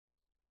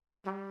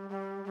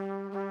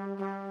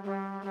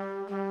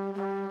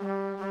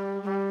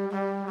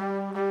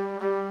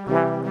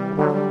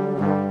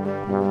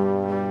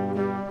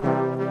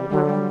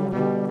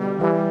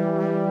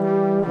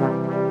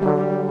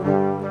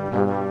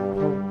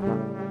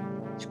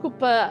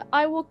but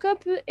I woke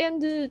up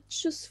and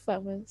chose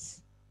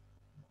violence.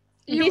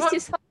 You This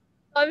is how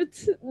I started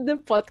the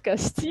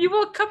podcast. You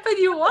woke up and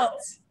you what?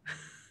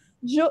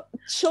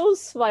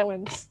 Chose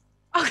violence.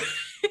 Okay.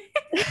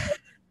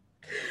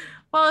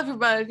 Well,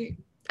 everybody,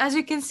 as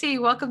you can see,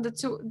 welcome to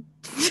two.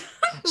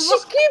 She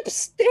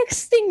keeps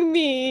texting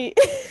me.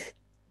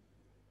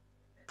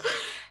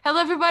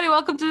 Hello, everybody.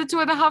 Welcome to the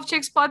 2.5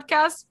 Chicks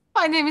podcast.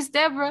 My name is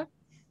Deborah,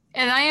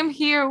 and I am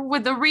here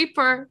with the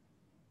Reaper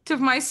to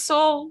my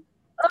soul,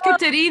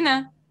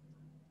 Katerina.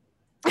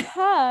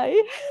 Hi.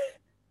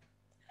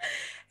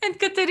 And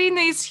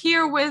Katerina is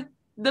here with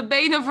the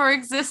bane of her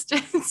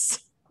existence,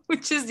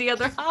 which is the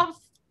other half.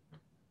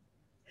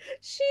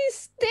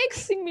 She's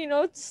texting me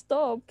not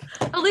stop.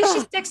 At least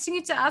she's texting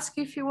you to ask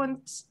you if you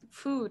want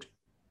food.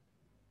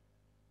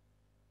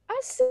 I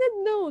said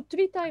no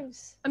 3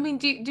 times. I mean,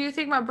 do you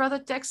think my brother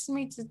texts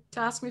me to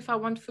ask me if I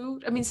want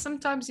food? I mean,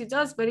 sometimes he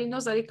does, but he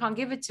knows that he can't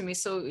give it to me,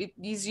 so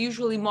he's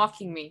usually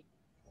mocking me.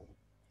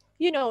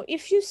 You know,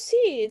 if you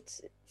see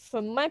it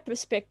from my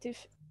perspective,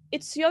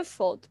 it's your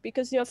fault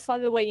because you're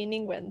far away in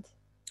England.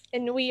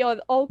 And we are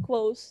all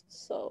close,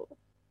 so...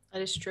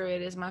 That is true.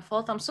 It is my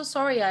fault. I'm so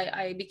sorry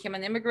I became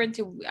an immigrant.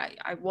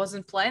 I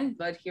wasn't planned,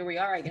 but here we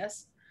are, I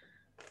guess.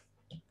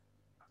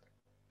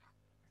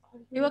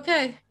 You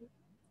okay?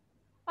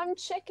 I'm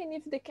checking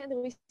if the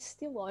candle is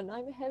still on.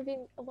 I'm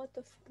having a lot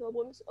of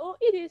problems. Oh,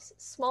 it is.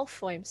 Small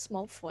flame,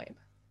 small flame.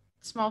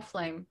 Small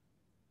flame.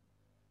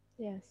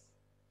 Yes.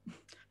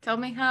 Tell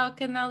me how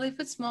can I live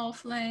with small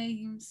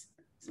flames?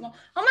 Oh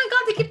my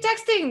God, they keep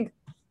texting.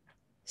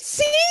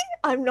 See?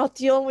 I'm not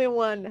the only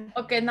one.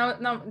 Okay, now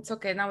it's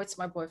okay. Now it's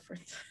my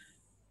boyfriend.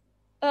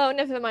 Oh,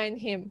 never mind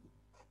him.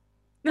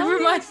 Never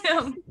mind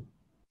him.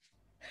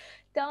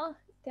 Tell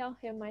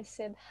him I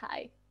said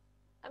hi.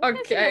 I'm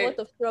Okay. having a lot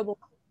of trouble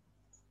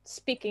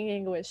speaking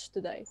English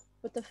today.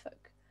 What the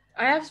fuck?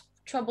 I have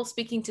trouble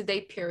speaking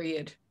today,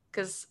 period.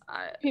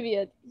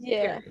 Period.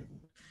 Yeah.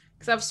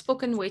 Because I've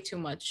spoken way too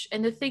much.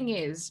 And the thing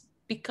is,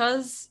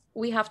 because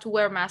we have to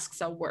wear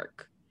masks at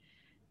work,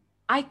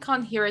 I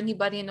can't hear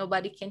anybody and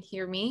nobody can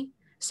hear me.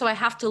 So I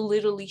have to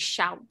literally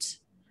shout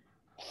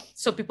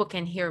so people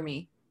can hear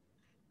me.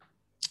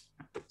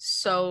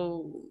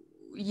 So,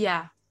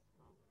 yeah.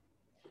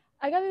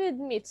 I gotta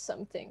admit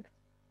something.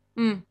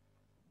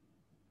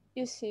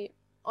 You see,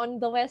 on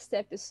the last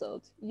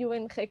episode, you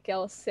and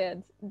Raquel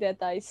said that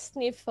I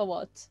sniff a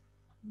lot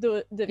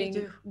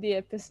during the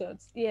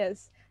episodes.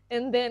 Yes.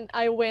 And then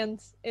I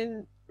went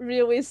and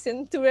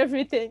re-listened to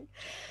everything.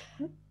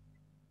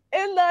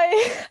 And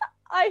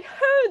I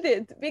heard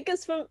it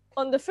because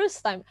on the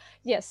first time,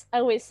 yes,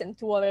 I listened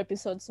to our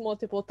episodes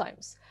multiple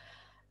times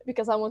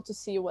because I want to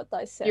see what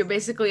I said. You're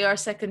basically our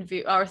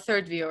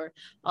third viewer.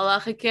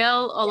 Hola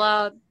Raquel,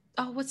 hola.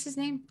 Oh, what's his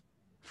name?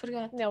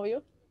 Forgot.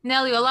 Nélio.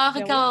 Hola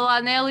Raquel,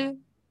 hola Nélio.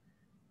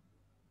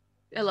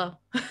 Hello.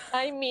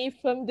 I'm me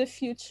from the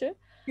future.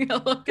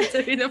 Hello,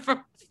 Katerina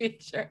from the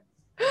future.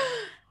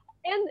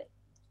 And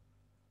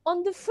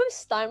on the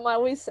first time I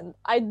listened,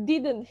 I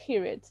didn't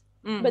hear it.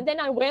 But then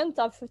I went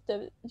after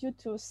you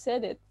two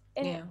said it,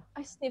 and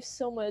I sniffed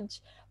so much.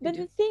 But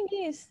the thing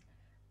is,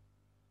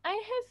 I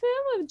have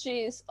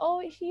allergies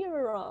all year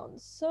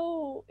around,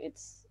 so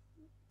it's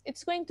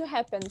going to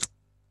happen.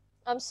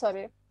 I'm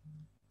sorry.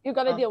 You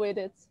gotta deal with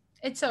it.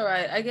 It's all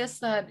right. I guess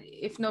that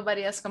if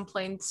nobody has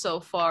complained so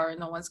far,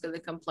 no one's gonna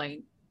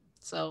complain.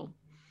 So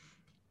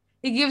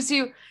it gives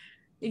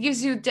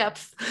you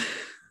depth.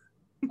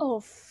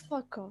 Oh,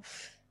 fuck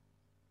off.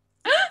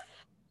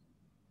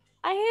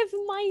 I have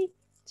my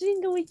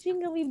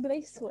jingly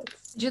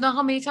bracelets. Do you know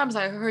how many times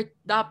I heard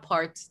that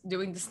part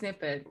during the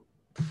snippet?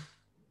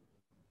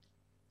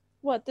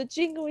 What, the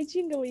jingly?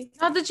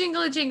 Not the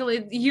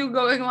jingly. You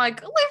going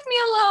like, leave me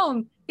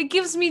alone. It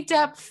gives me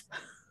depth.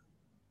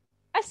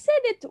 I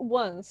said it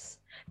once.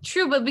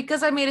 True, but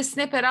because I made a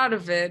snippet out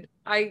of it,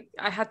 I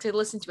had to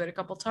listen to it a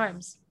couple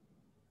times.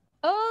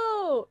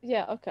 Oh,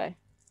 yeah, okay.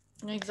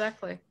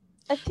 Exactly.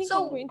 I think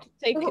I'm going to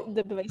take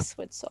the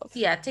bracelets off.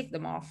 Yeah, take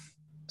them off.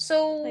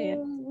 So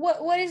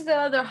what is the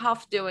other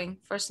half doing,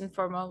 first and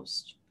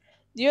foremost?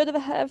 The other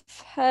half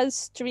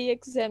has 3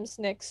 exams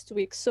next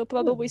week, so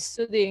probably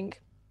studying.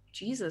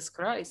 Jesus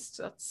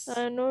Christ,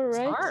 I know,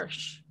 right?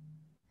 Harsh.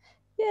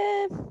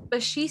 Yeah.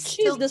 But she's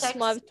the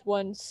smart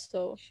one,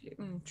 so...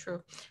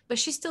 true. But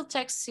she still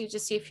texts you to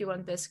see if you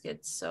want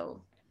biscuits,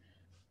 so...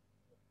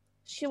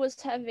 She was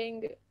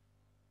having...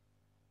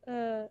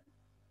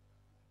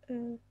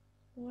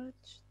 what?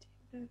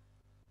 Dinner?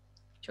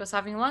 She was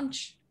having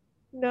lunch?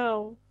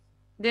 No.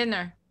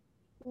 Dinner?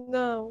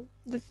 No.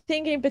 The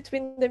thing in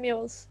between the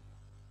meals.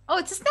 Oh,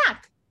 it's a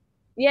snack!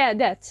 Yeah,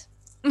 that.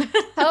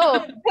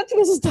 Oh, that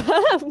was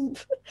dumb!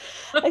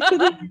 I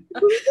couldn't...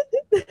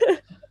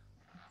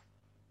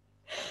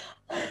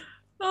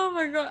 Oh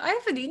my God, I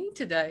haven't eaten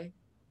today.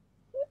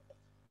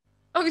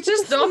 Oh, it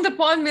just dawned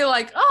upon me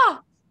like,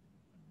 oh.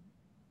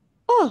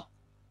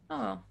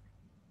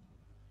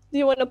 Do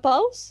you want a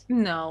pause?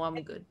 No, I'm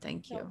good,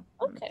 thank you.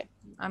 Okay.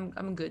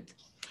 I'm good.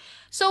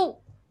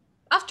 So,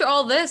 after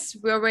all this,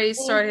 we already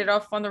started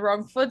off on the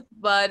wrong foot.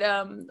 But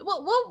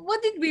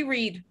what did we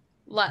read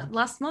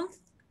last month?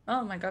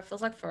 Oh my god,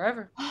 feels like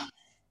forever.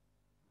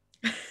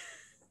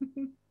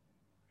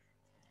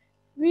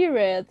 We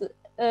read.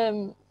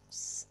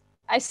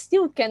 I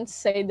still can't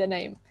say the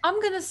name.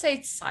 I'm gonna say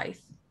it's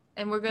Scythe,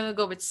 and we're gonna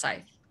go with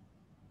Scythe.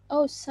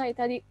 Oh, Scythe.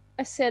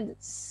 I said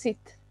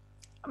Sit.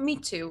 Me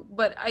too,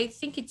 but I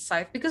think it's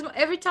Scythe because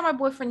every time my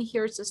boyfriend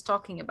hears us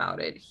talking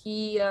about it,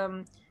 he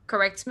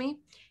corrects me,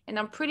 and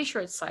I'm pretty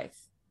sure it's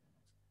Scythe.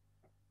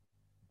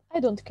 I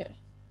don't care.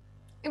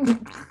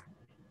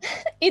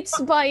 It's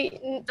by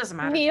Doesn't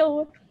matter.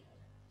 Neil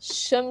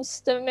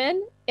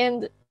Schusterman,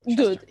 and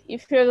dude,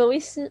 if you're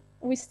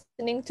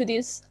listening to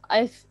this,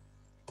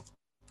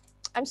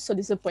 I'm so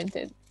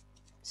disappointed.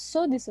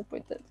 So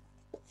disappointed.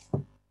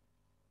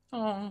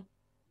 Oh,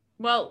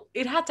 well,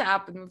 it had to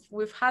happen.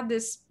 We've had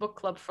this book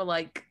club for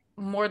like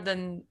more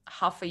than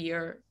half a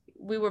year.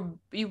 You were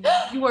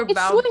It's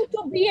bound. going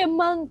to be a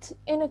month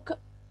in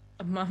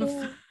a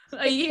month,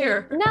 a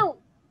year. No,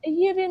 a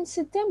year in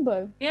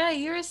September. Yeah, a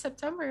year in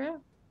September. Yeah.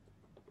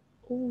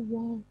 Oh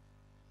wow.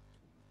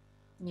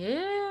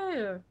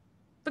 Yeah.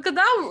 Look at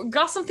that.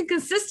 Got something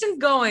consistent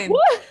going.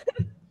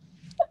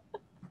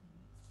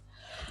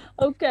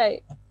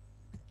 Okay.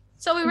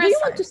 So we read. Do you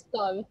want to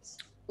start?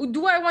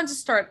 Do I want to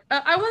start?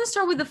 I want to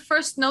start with the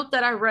first note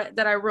that I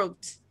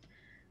wrote,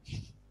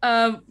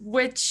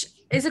 which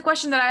is a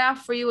question that I have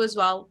for you as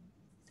well.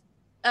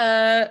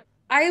 I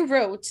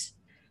wrote,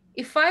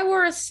 if I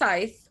were a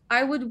scythe,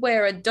 I would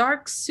wear a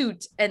dark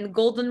suit and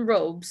golden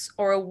robes,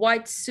 or a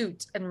white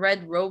suit and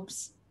red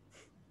robes.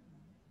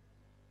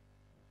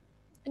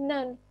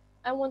 None.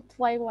 I want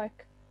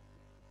lilac.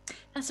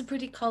 That's a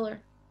pretty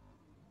color.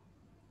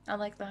 I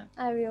like that.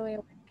 I really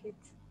like it.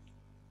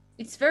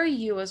 It's very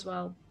you as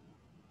well.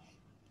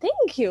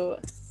 Thank you.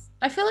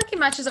 I feel like it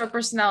matches our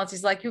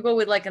personalities. Like you go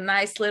with like a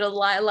nice little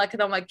lilac,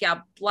 and I'm like,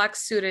 yeah, black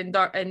suit and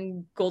dark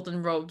and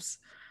golden robes.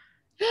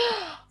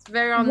 It's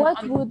very on.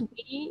 What would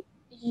be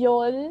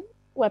your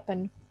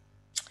weapon?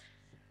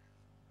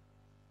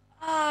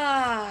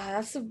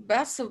 That's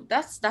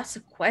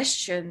a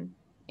question,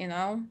 you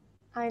know.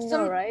 I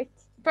know, right?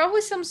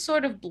 Probably some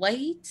sort of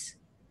blade.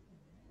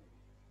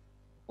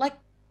 Like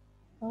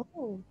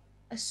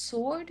a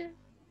sword.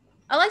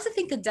 I like to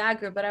think a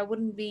dagger, but I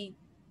wouldn't be.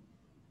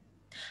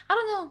 I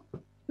don't know.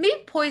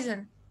 Maybe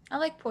poison. I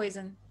like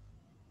poison.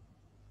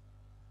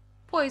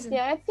 Poison.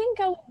 Yeah, I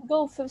think I would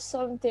go for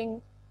something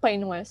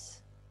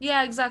painless.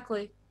 Yeah,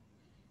 exactly.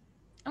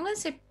 I'm gonna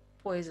say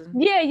poison.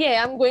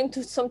 Yeah, I'm going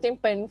to something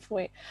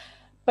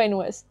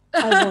painless.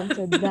 I want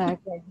a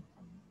dagger.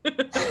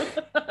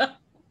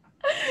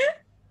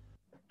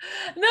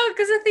 No,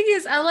 because the thing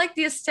is, I like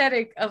the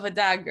aesthetic of a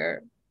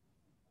dagger,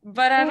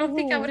 but I don't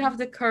think I would have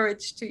the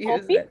courage to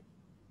use it.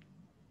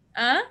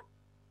 Huh?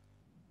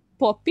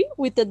 Poppy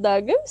with the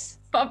daggers?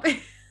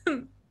 Poppy.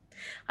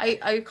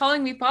 Are you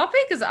calling me Poppy?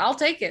 Because I'll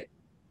take it.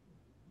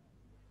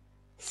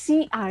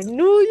 See, I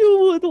knew you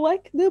would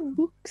like the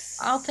books.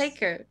 I'll take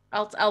her.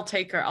 I'll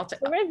take her. I'll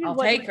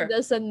take her.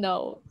 Doesn't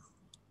know.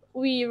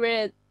 We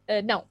read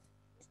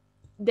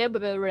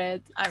Deborah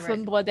read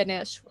From Blood and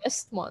Ash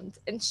last month,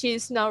 and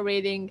she's now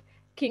reading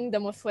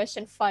Kingdom of Flesh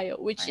and Fire,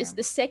 which is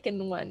the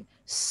second one.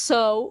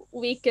 So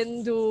we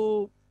can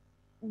do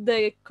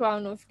the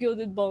Crown of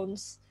Gilded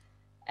Bones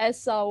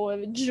as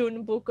our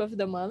June book of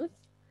the month.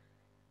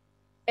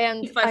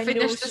 And I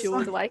knew she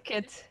would like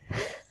it.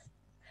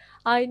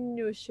 I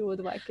knew she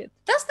would like it.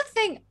 That's the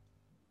thing.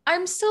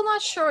 I'm still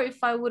not sure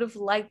if I would have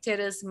liked it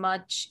as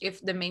much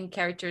if the main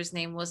character's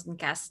name wasn't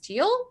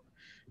Castile,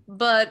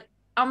 but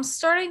I'm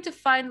starting to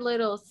find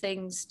little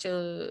things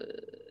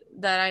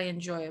that I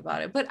enjoy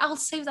about it. But I'll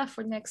save that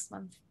for next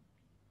month.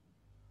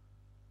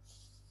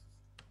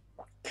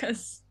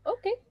 Because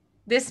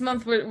this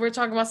month we're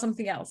talking about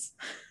something else.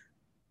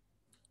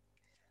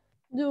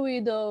 Do we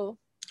though?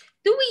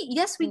 Do we?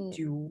 Yes, we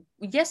do.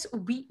 Yes,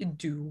 we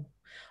do.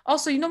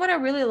 Also, you know what I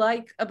really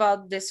like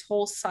about this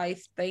whole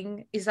Scythe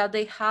thing is that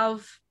they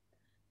have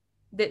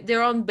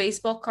their own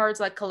baseball cards,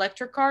 like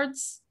collector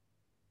cards.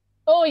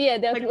 Oh yeah,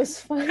 that was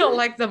fun.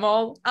 Collect them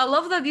all. I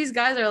love that these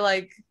guys are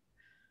like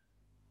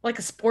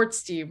a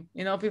sports team.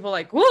 You know, people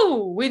like,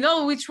 whoa, we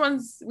know which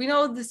ones, we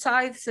know the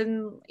Scythes,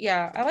 and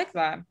yeah, I like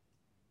that.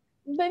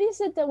 But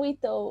is it a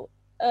little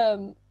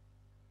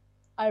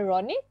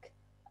ironic?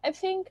 I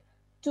think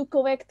to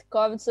collect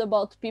cards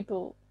about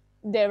people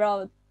they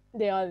are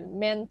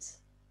meant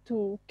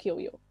to kill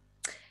you.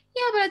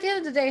 Yeah, but at the end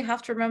of the day, you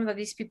have to remember that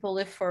these people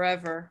live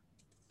forever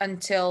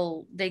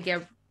until they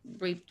get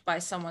raped by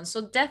someone.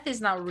 So death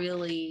is not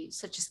really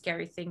such a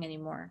scary thing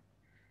anymore.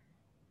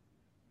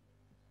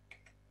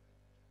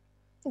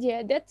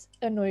 Yeah, that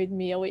annoyed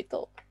me a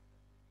little.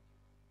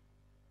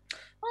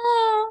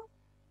 Oh,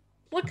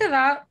 look at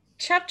that.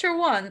 Chapter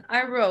 1,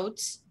 I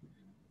wrote,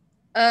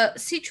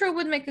 Citra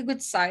would make a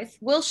good scythe.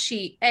 Will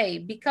she, A,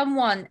 become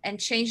one and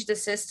change the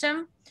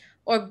system?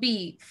 Or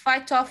B,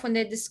 fight off when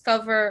they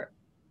discover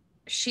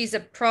she's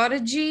a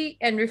prodigy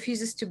and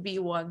refuses to be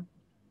one?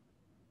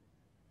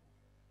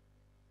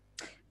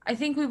 I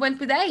think we went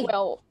with A.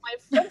 Well, my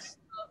first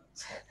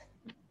note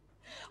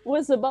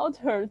was about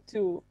her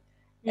too,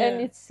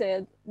 and it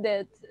said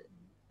that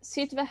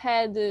Sitva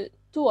had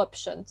two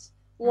options: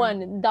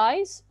 one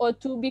dies, or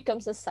two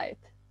becomes a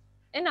scythe,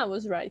 and I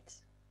was right.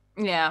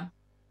 Yeah.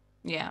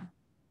 Yeah.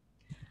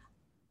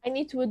 I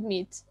need to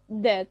admit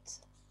that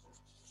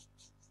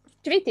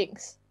three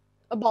things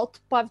about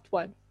part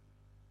one.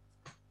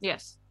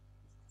 Yes.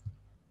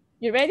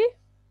 You ready?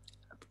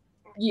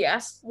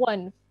 Yes.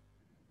 One.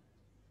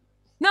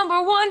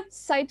 Number one.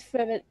 Scythe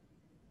feather.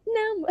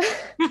 No.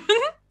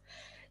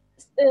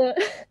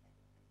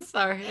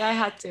 Sorry, I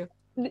had to.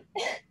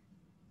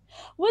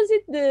 Was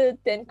it the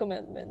Ten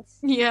Commandments?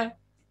 Yeah.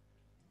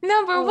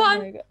 Number one.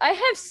 My God.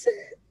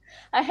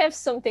 I have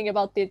something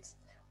about it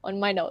on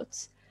my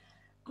notes,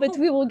 but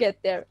we will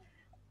get there.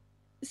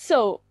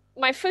 So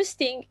my first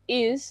thing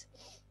is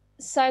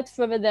Scythe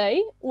Feather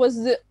Day was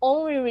the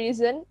only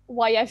reason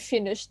why I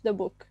finished the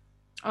book.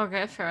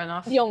 Okay, fair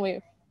enough. The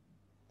only.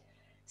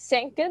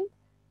 Second,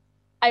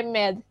 I'm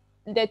mad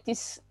that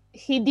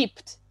he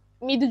dipped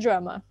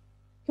mid-drama.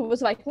 He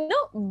was like,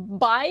 no,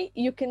 bye,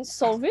 you can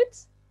solve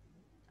it.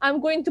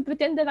 I'm going to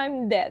pretend that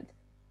I'm dead.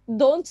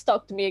 Don't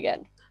talk to me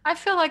again. I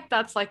feel like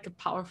that's like a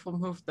powerful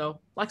move though.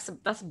 Like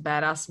that's a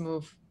badass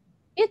move.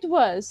 It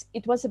was a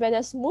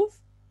badass move.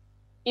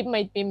 It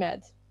made me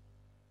mad.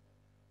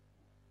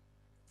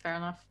 Fair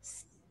enough.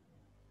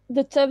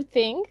 The third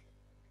thing,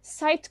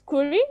 Scythe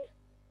Curry,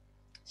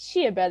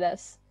 she a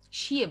badass.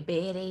 She a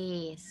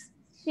badass.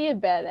 She a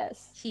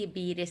badass. She a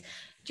badass.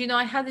 Do you know,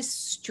 I had this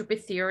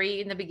stupid theory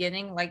in the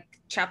beginning, like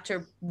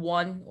chapter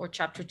 1 or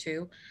chapter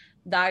 2,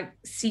 that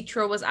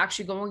Citra was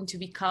actually going to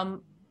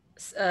become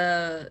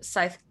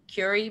Scythe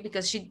Curie,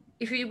 because she,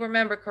 if you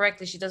remember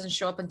correctly, she doesn't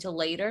show up until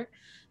later.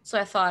 So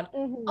I thought,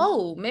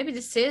 oh, maybe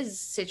this is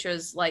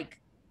Citra's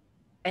like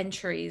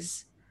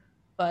entries,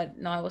 but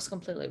no, I was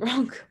completely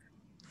wrong.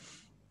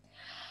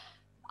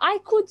 I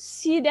could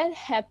see that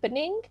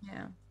happening.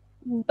 Yeah.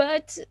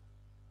 But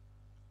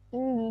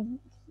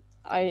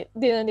I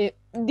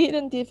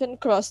didn't even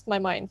cross my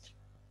mind.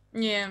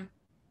 Yeah.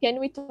 Can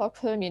we talk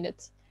for a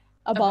minute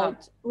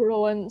about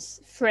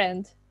Rowan's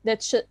friend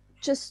that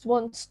just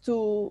wants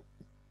to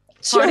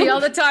party all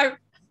the time?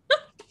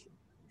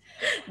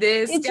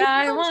 This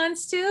guy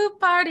wants to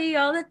party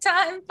all the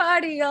time,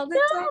 party all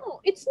the time. No,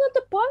 it's not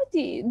a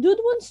party. Dude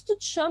wants to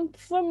jump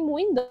from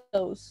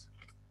windows.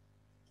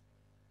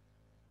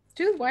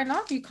 Dude, why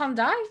not? You can't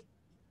die.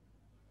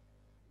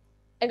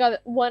 I got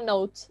one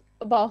note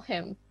about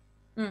him.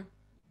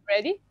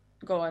 Ready?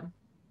 Go on.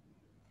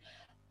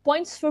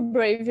 Points for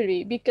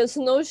bravery, because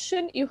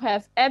notion you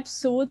have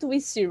absolutely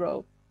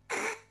 0.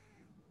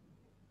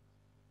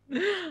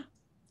 It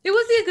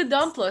would be a good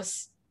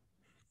Dauntless.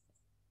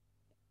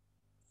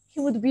 He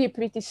would be a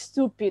pretty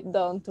stupid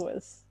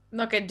Dauntless.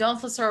 Okay,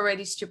 Dauntless are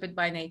already stupid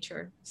by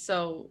nature,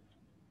 so...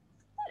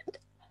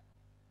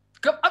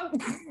 Go.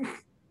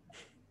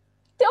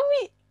 Tell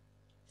me...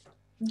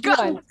 Go.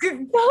 Tell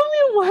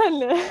me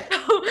one.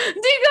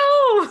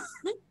 Digo!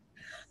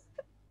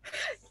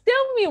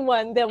 Tell me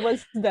one that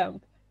was dumb.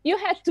 You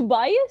had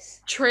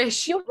Tobias?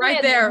 Trish,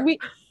 right there.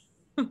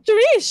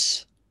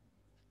 Trish!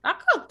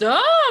 That's not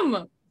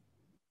dumb.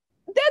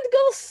 That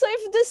girl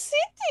saved the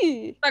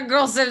city. That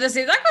girl saved the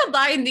city. That girl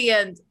died in the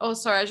end. Oh,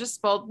 sorry, I just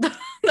spelled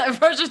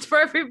Divergent for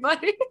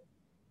everybody.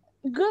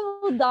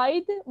 Girl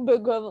died,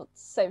 but girl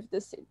saved the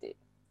city.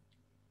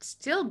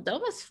 Still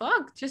dumb as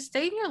fuck. Just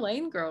stay in your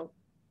lane, girl.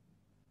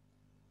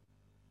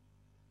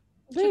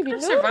 Baby, she could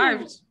have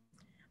survived.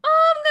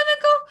 Oh,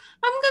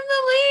 I'm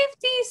gonna leave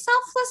the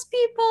selfless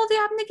people, the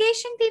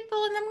abnegation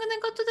people, and I'm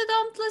gonna go to the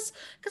Dauntless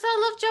because I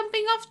love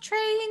jumping off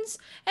trains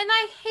and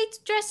I hate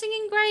dressing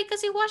in gray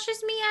because he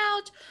washes me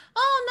out.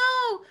 Oh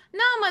no,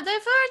 now I'm a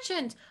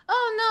Divergent.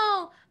 Oh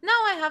no,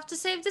 now I have to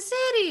save the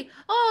city.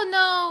 Oh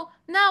no,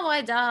 now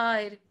I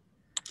died.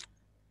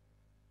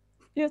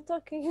 You're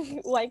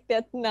talking like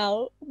that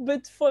now,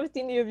 but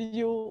 14 of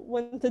you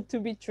wanted to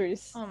be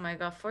Trish. Oh my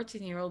god,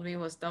 14-year-old me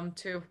was dumb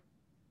too.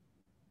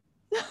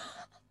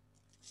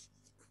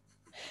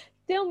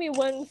 Tell me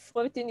one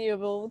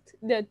 14-year-old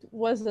that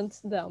wasn't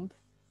dumb.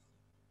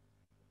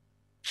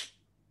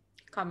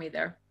 Caught me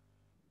there.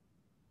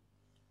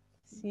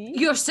 See?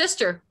 Your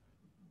sister.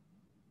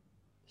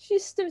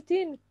 She's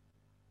 13.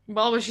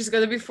 Well, but she's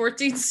gonna be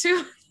 14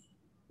 soon.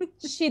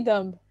 She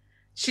dumb.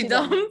 She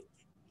dumb?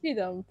 She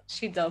dumb.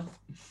 She dumb.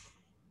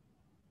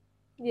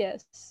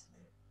 Yes.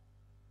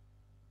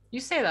 You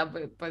say that,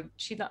 but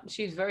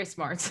she's very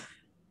smart.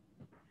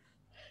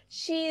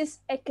 She is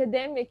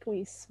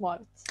academically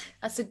smart.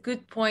 That's a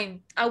good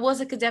point. I was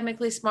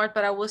academically smart,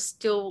 but I was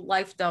still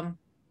life dumb.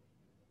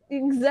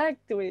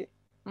 Exactly.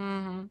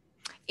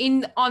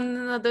 Mm-hmm. On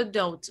another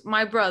note,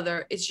 my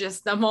brother is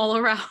just dumb all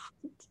around.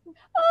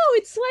 Oh,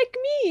 it's like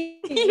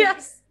me.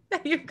 Yes,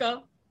 there you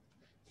go.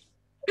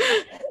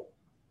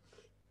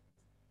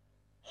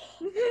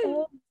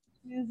 Oh,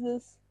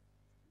 Jesus.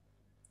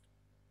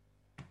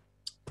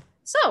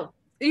 So,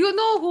 you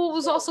know who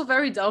was also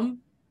very dumb?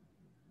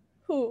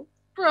 Who?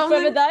 Ronan.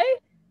 Feather Day?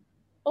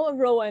 Oh,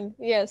 Rowan.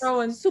 Yes.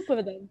 Rowan.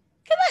 Super dumb.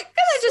 Can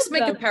I just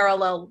make a Dumb.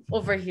 parallel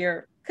over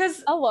here?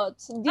 Because A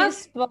lot.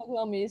 This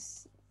program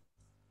is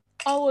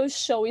our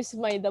show is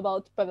made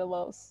about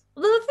parallels.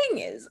 the thing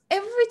is,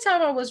 every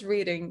time I was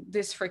reading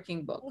this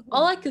freaking book,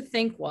 all I could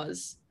think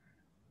was,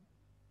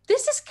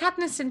 this is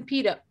Katniss and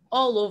Peeta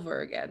all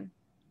over again.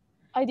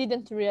 I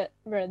didn't read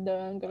the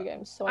Hunger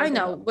Games, so I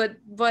know, but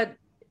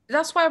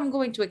that's why I'm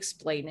going to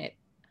explain it.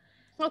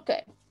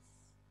 Okay.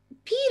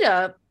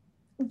 Peeta,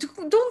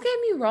 don't get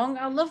me wrong,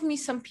 I love me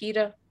some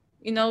Peeta.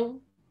 You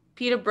know,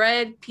 Pita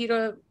bread,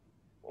 Pita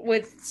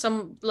with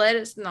some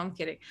lettuce. No, I'm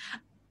kidding.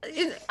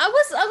 I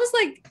was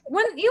like,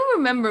 when you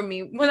remember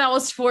me when I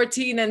was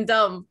 14 and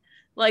dumb,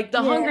 like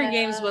the Hunger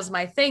Games was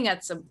my thing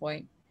at some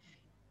point.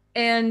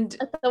 And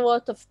at a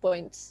lot of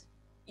points.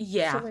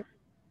 Yeah.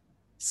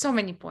 So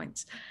many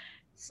points.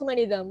 So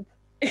many dumb.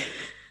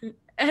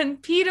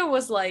 And Peter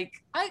was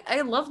like,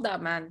 I love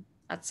that man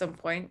at some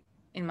point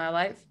in my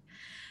life.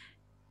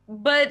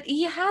 But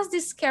he has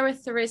these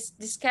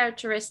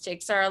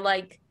characteristics that are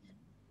like,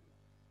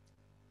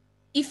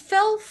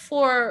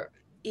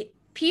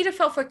 Peter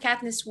fell for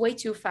Katniss way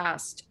too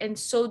fast, and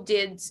so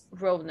did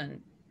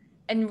Ronan.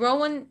 And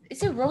Rowan,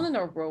 is it Ronan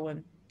or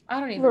Rowan? I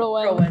don't even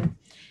know. Rowan.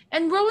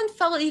 And Rowan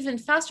fell even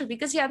faster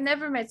because he had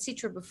never met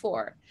Citra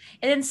before.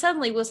 And then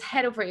suddenly was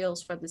head over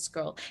heels for this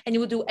girl. And he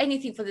would do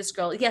anything for this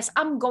girl. Yes,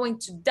 I'm going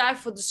to die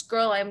for this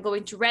girl. I am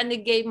going to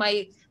renegade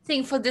my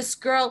thing for this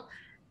girl.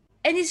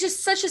 And it's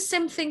just such a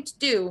sim thing to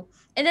do.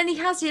 And then he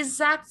has the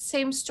exact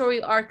same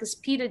story arc as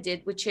Peeta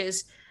did, which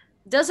is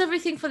does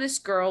everything for this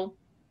girl,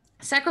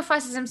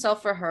 sacrifices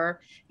himself for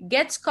her,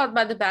 gets caught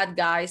by the bad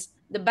guys.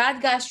 The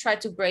bad guys try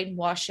to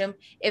brainwash him.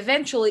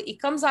 Eventually, he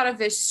comes out of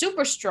it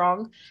super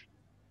strong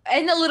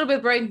and a little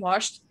bit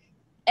brainwashed,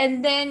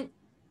 and then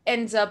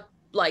ends up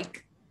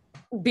like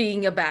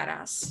being a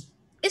badass.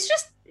 It's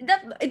just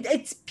that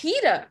it's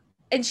Peeta,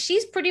 and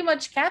she's pretty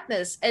much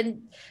Katniss.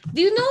 And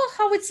do you know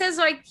how it says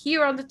like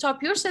here on the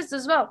top? Yours says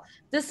as well.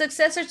 The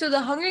successor to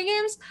the Hunger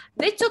Games,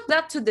 they took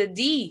that to the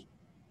D.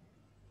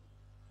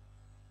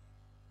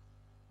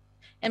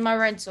 And my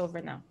rant's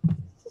over now.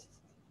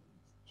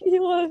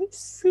 You are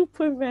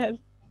Superman.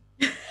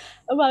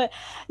 About it.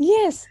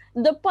 Yes,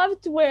 the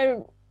part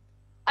where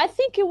I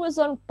think it was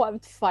on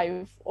part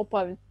 5 or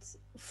part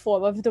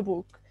 4 of the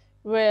book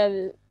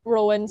where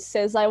Rowan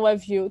says I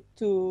love you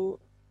to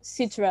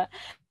Citra.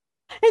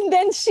 And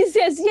then she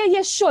says,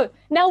 yeah, sure.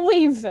 Now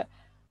leave.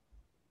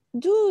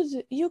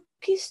 Dude, you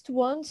kissed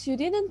once, you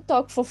didn't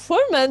talk for 4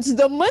 months.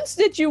 The months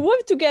that you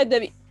were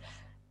together,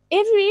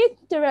 every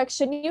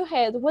interaction you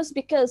had was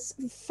because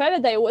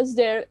Faraday was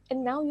there,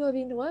 and now you're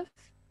in love?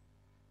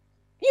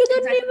 You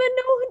don't even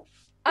know.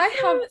 I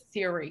have a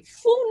theory.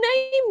 Full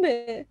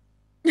name.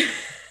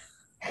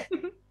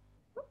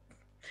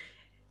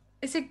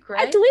 Is it Grey?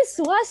 At least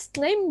last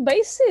name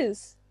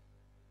basis.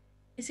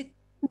 Do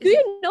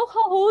you know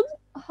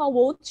how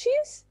old she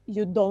is?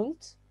 You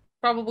don't?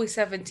 Probably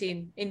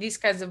 17. In these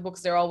kinds of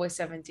books, they're always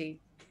 17.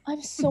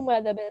 I'm so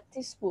mad about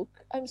this book.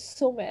 I'm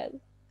so mad.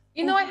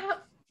 You know,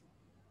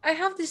 I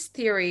have this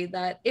theory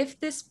that if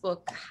this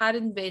book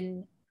hadn't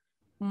been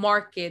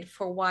marketed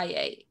for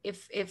YA,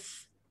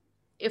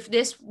 if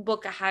this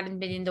book hadn't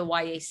been in the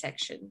YA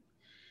section,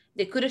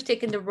 they could have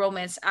taken the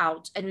romance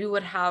out and we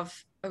would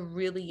have a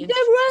really interesting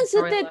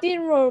there was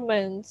in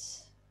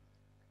romance.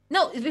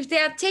 No, if they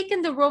had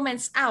taken the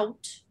romance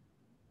out.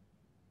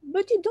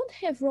 But you don't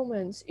have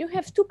romance. You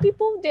have 2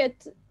 people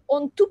that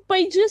on 2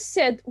 pages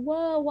said,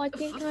 wow, I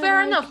think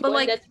fair enough, but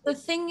like the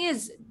thing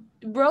is,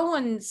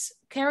 Rowan's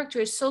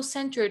character is so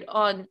centered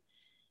on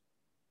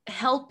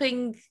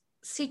helping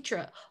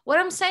Citra. What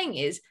I'm saying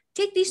is,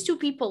 take these 2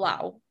 people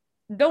out.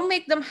 Don't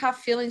make them have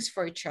feelings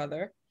for each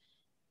other.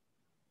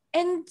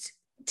 And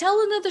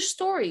tell another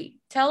story.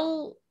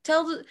 Because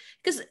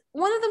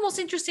one of the most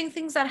interesting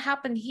things that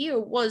happened here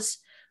was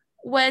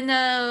when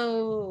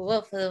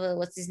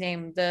what's his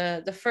name?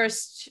 The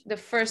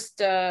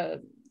first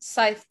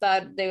scythe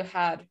that they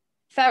had,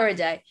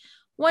 Faraday.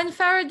 When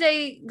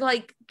Faraday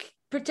like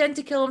pretend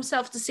to kill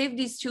himself to save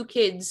these 2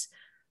 kids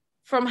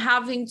from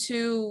having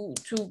to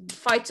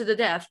fight to the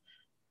death.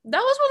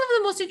 That was one of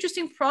the most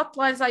interesting plot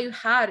lines that you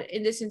had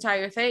in this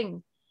entire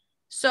thing.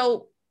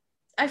 So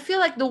I feel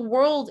like the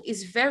world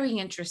is very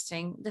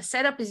interesting. The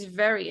setup is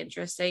very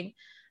interesting,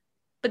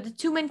 but the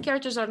 2 main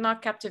characters are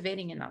not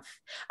captivating enough.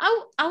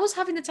 I was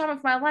having the time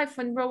of my life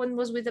when Rowan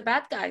was with the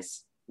bad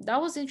guys. That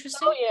was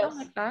interesting. Oh, yes. I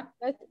like that.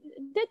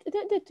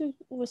 That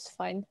was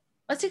fine.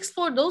 Let's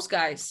explore those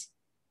guys.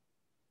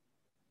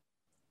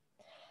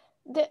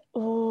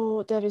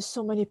 There is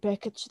so many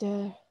package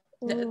there.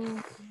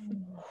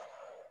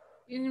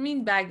 You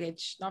mean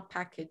baggage, not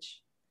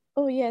package.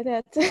 Oh, yeah,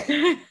 that.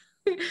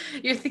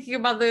 You're thinking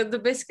about the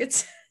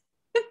biscuits.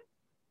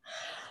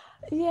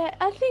 Yeah,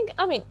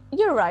 I mean,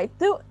 you're right.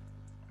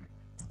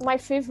 My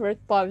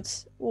favorite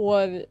parts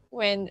were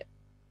when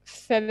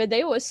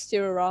Faraday was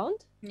still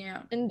around.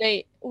 Yeah. And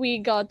we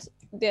got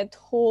that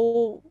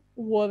whole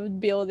world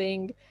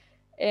building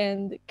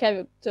and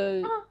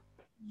character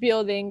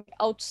building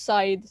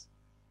outside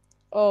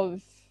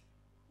of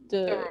The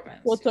the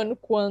romance, quote yeah.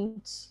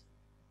 unquote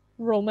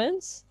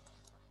romance.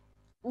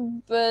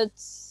 But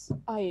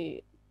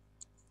I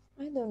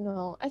don't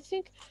know. I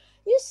think,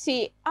 you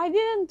see, I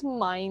didn't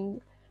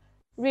mind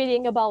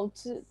reading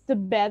about the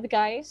bad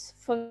guys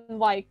for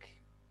like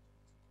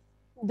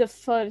the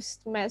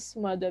first mass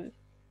murder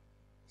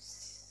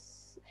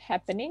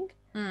happening,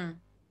 Mm.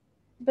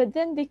 but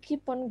then they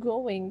keep on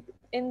going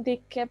and they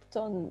kept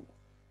on.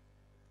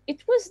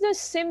 It was the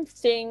same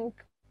thing,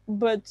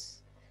 but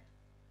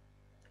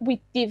with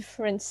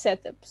different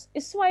setups.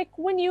 It's like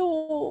when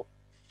you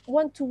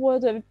want to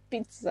order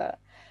pizza,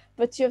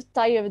 but you're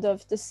tired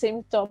of the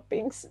same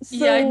toppings.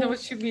 Yeah, I know So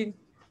what you mean.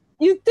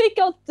 you take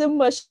out the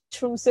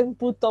mushrooms and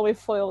put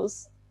olive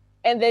oils.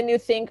 And then you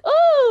think,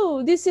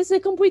 oh, this is a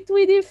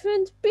completely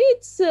different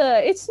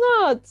pizza. It's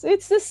not.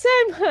 It's the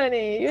same,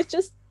 honey. You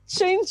just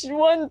changed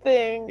one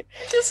thing.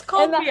 You just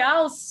called And me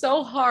out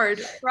so hard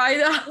right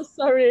now. I'm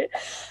sorry.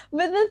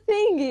 But the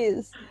thing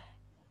is,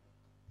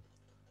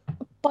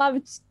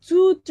 parts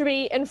 2,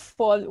 3, and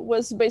 4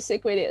 was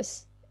basically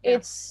this. Yeah.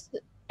 It's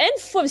and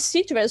for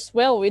Citra as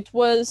well, it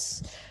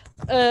was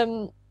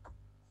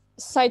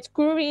Side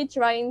Curry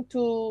trying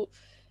to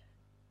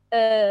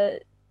uh,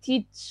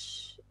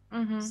 teach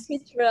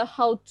Citra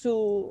how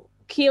to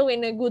kill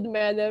in a good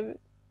manner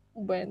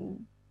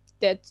when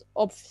that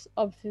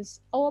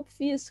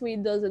obviously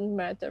doesn't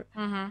matter.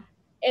 Mm-hmm.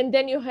 And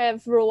then you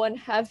have Rowan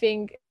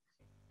having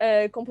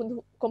a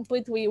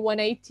completely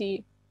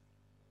 180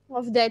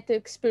 of that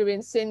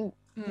experience and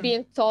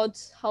being taught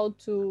how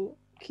to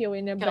kill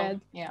in a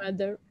bad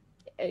manner.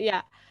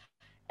 Yeah.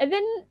 And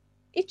then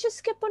it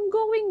just kept on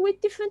going with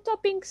different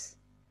toppings.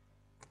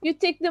 You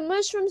take the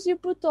mushrooms, you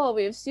put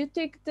olives. You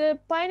take the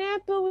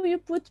pineapple, you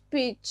put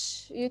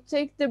peach. You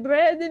take the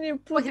bread and you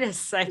put. Wait a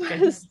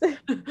second.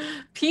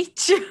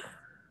 Peach?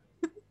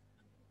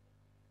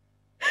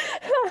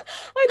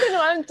 I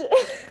don't know.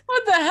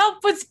 What the hell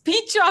puts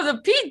peach on a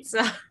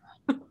pizza?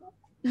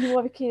 You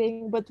are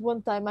kidding, but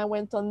one time I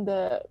went on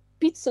the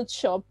pizza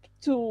shop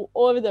to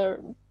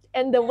order,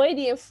 and the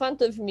lady in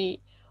front of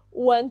me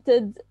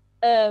wanted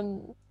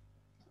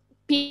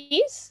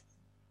peas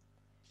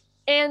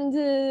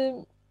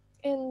and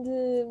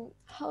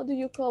how do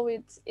you call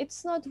it?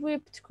 It's not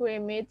whipped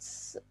cream.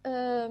 It's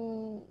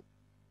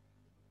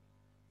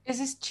Is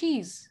this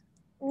cheese?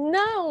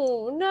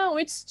 No,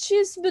 it's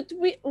cheese but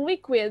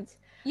liquid.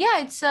 Yeah,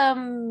 it's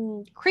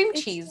cream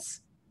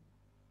cheese.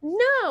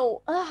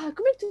 No,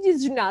 como é que tu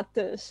dizes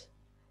natas?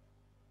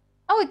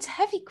 Oh, it's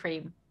heavy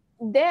cream.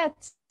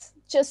 That's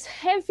just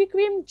heavy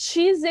cream,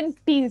 cheese, and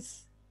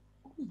peas.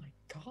 Oh my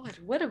god,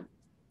 what a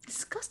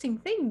disgusting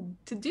thing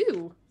to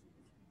do.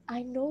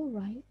 I know,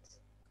 right?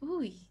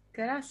 Ui,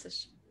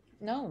 graças.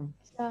 No.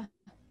 Yeah,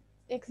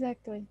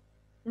 exactly.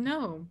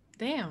 No,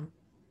 damn.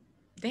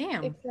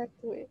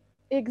 Exactly.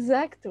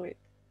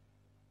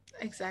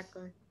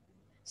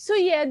 So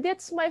yeah,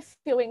 that's my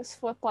feelings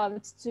for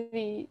parts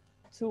 3,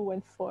 2,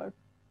 and 4.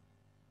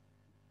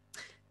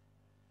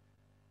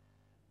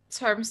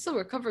 Sorry, I'm still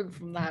recovering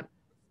from that.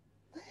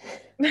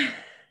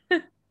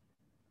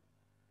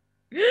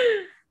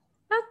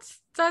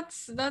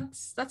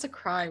 That's a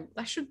crime.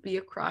 That should be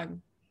a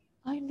crime.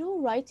 I know,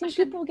 right? And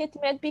people get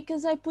mad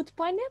because I put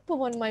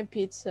pineapple on my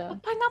pizza.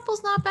 But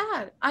pineapple's not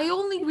bad. I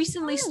only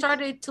recently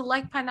started to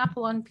like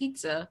pineapple on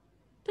pizza.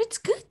 But it's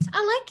good.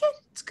 I like it.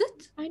 It's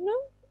good. I know.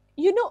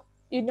 You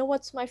know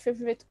what's my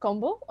favorite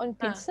combo on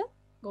pizza?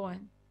 Go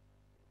on.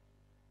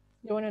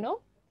 You want to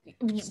know?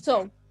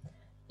 So,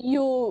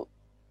 you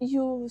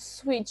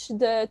switch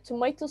the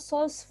tomato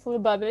sauce for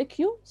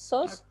barbecue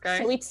sauce.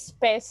 Okay. So it's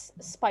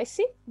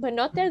spicy, but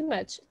not that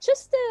much.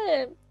 Just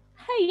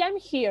hey, I'm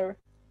here.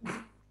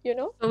 You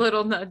know? A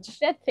little nudge.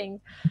 That thing.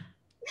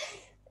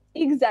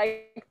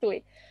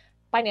 Exactly.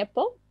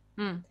 Pineapple,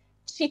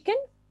 chicken,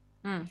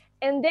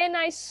 and then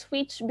I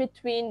switch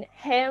between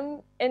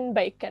ham and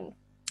bacon.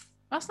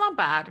 That's not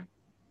bad.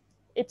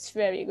 It's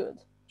very good.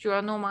 Do you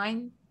want to know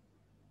mine?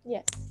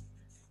 Yes.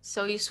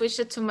 So you switch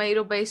the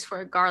tomato base for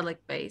a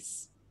garlic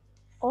base.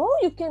 Oh,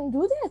 you can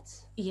do that?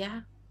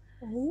 Yeah.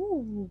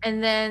 Ooh.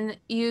 And then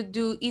you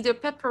do either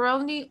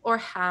pepperoni or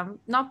ham,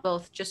 not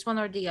both, just one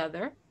or the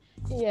other.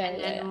 Yeah.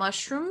 And then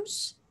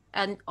mushrooms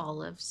and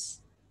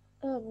olives.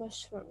 Oh,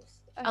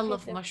 mushrooms. I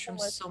love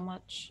mushrooms so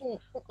much.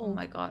 Oh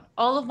my god.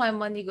 All of my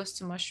money goes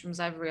to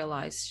mushrooms, I've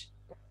realized.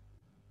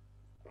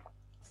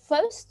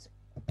 First,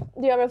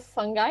 they are a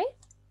fungi.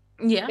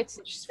 Yeah, it's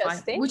which is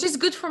fine. Which is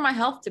good for my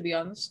health, to be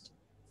honest.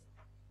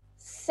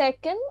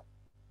 Second,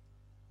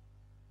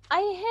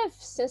 I have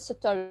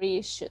sensory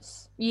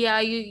issues. Yeah,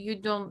 you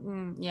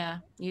don't.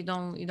 You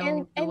don't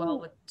do well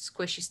with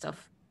squishy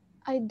stuff.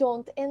 I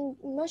don't, and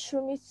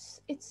mushroom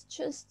it's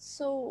just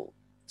so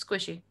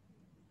squishy.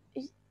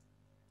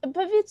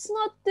 But it's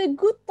not the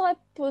good type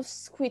of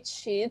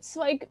squishy. It's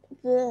like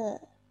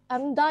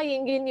I'm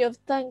dying in your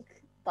tongue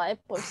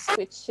type of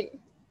squishy.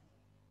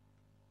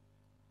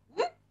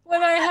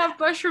 When I have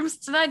mushrooms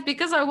tonight,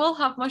 because I will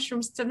have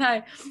mushrooms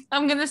tonight,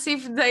 I'm gonna see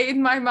if they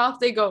in my mouth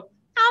they go,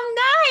 I'm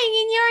dying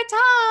in your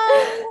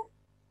tongue.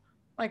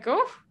 Like,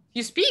 oh,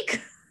 You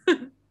speak? Who?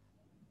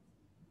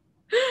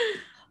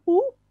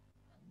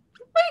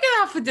 What are you gonna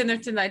have for dinner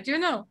tonight? Do you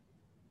know?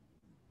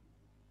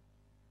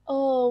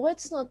 Oh,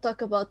 let's not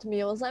talk about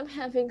meals. I'm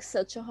having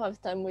such a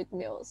hard time with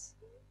meals.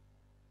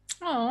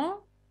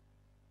 Oh,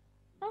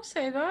 don't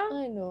say that.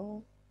 I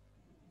know.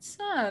 It's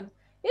sad.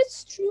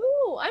 It's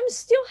true. I'm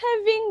still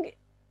having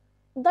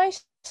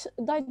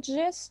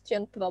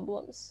digestion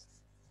problems.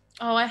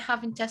 Oh, I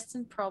have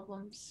intestine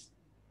problems.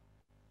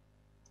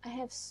 I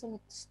have some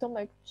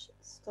stomach.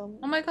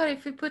 Oh my god,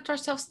 if we put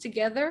ourselves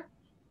together,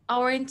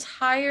 our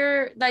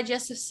entire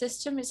digestive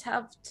system is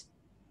effed.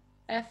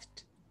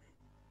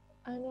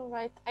 I know,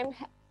 right?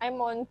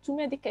 I'm on 2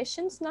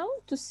 medications now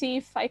to see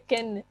if I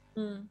can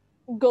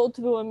go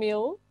through a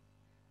meal.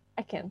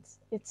 I can't.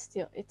 It's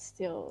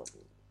still.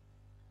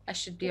 I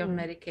should be on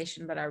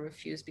medication, but I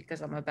refuse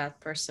because I'm a bad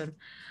person.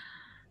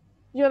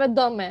 You're a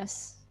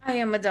dumbass. I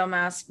am a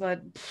dumbass,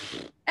 but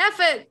F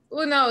it.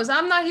 Who knows?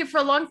 I'm not here for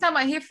a long time.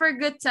 I'm here for a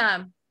good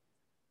time.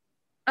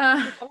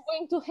 I'm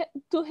going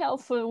to hell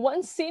for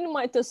one scene.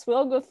 Might as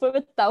well go for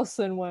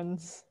 1,000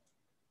 ones.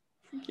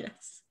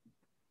 Yes.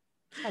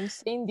 I'm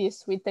saying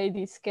this with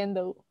AD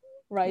scandal,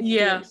 right?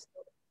 Yeah. Here, so.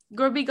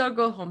 Gorby gotta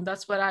go home.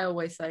 That's what I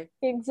always say.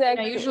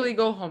 Exactly. I usually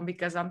go home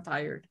because I'm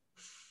tired.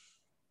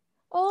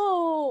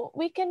 Oh,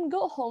 we can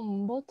go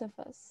home, both of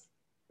us.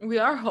 We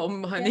are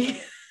home, honey.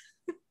 Yeah.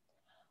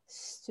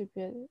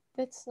 Stupid.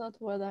 That's not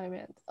what I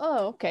meant.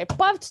 Oh, okay.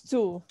 Part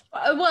 2.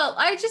 Well,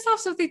 I just have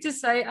something to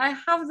say. I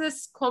have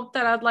this quote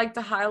that I'd like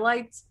to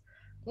highlight.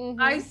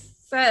 I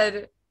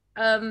said,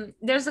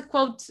 there's a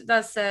quote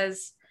that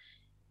says,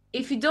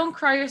 if you don't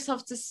cry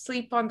yourself to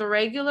sleep on the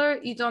regular,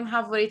 you don't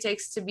have what it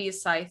takes to be a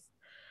scythe.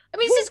 I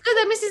mean, this is good.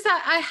 That means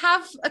that I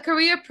have a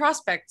career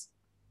prospect.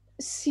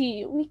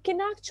 See, we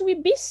can actually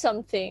be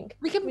something.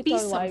 We can be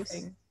something.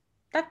 Lives.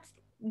 That's,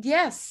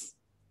 yes.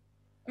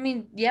 I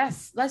mean,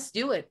 yes, let's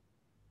do it.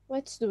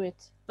 Let's do it.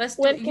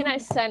 When can I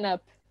sign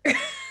up?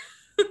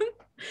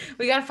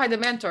 We gotta find a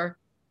mentor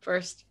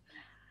first.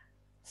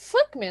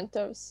 Fuck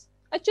mentors.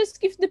 I just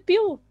give the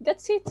pill.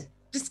 That's it.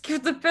 Just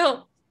give the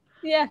pill.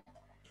 Yeah.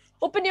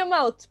 Open your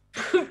mouth.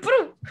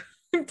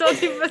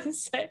 Don't even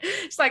say.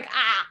 It's like,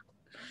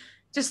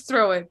 just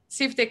throw it.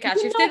 See if they catch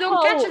it. If they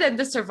don't catch it, then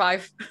they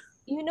survive.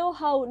 You know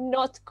how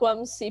not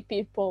clumsy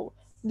people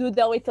do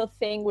the little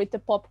thing with the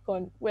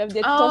popcorn where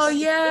they toss it in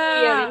the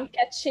air and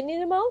catch it in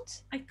the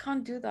mouth? I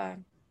can't do that.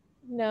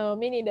 No,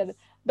 me neither.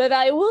 But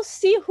I will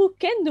see who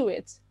can do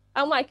it.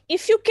 I'm like,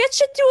 if you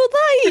catch it, you will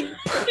die.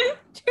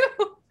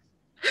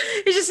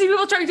 You just see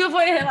people trying to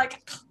avoid it, like,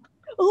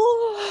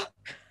 oh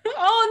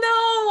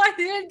no, I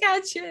didn't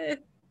catch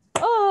it.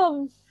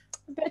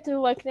 Better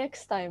luck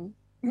next time.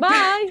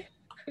 Bye.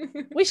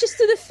 Wishes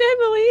to the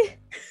family.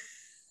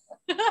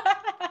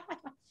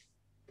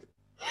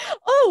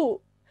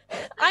 Oh,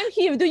 I'm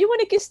here. Do you want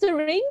to kiss the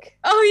ring?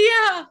 Oh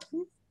yeah.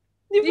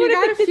 You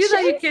gotta feel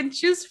that you can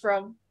choose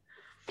from.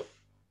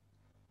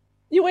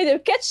 You either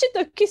catch it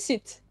or kiss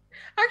it.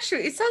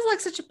 Actually, it sounds like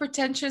such a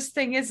pretentious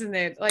thing, isn't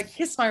it? Like,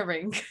 kiss my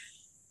ring.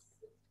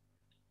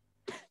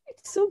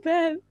 It's so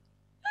bad.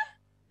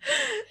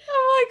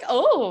 I'm like,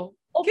 oh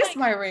kiss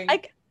my ring.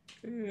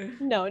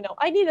 No,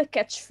 I need a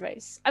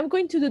catchphrase. I'm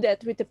going to do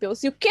that with the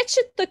pills. You catch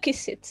it or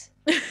kiss it.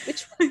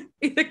 Which one?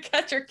 Either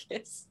catch or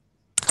kiss.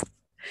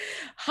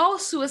 How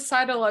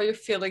suicidal are you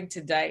feeling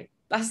today?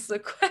 That's the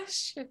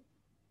question.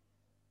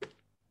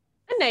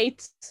 An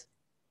 8.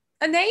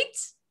 An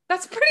 8?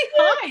 That's pretty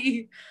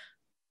high.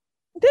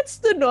 That's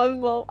the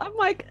normal. I'm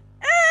like,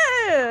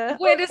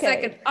 wait a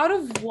second. Out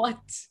of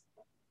what?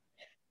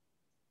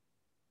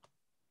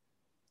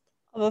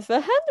 Out of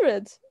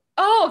 100.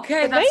 Oh,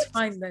 okay. That's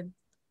fine then.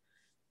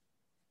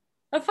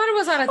 I thought it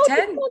was out of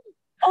 10.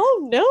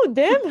 Oh, no.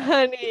 Damn,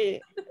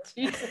 honey.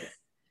 Jesus.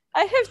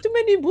 I have too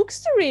many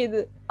books to read.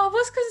 I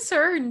was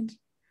concerned.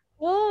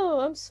 Oh,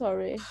 I'm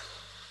sorry.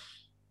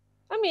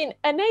 I mean,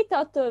 an 8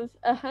 out of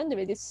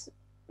 100 is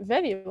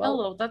very well.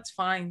 Hello, that's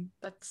fine.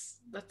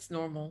 That's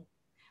normal.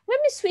 Let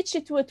me switch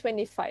it to a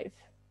 25.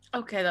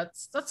 Okay,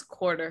 that's a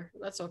quarter.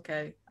 That's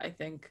okay, I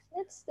think.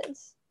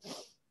 That's.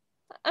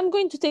 I'm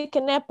going to take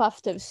a nap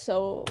after,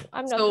 so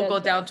I'm not. So we'll go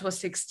down to a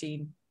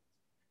 16.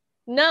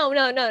 No.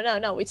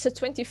 It's a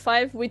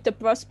 25 with the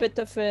prospect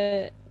of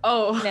a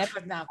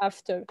nap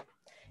after.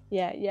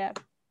 Yeah.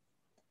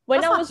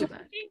 When that's I was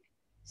working,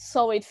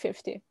 solid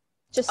 50.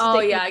 Just. Oh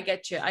yeah, I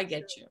get you.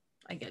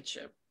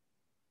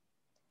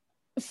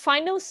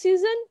 Final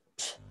season,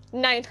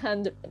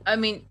 900. I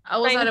mean, I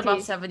was 90. At about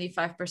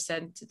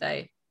 75%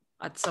 today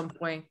at some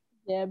point.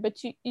 Yeah, but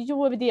you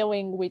were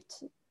dealing with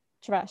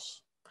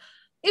trash.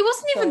 It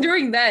wasn't even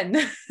during then.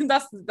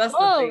 that's the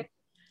thing.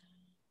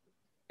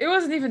 It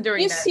wasn't even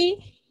during then. You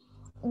see,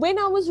 when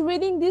I was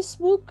reading this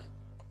book,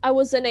 I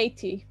was an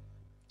 80.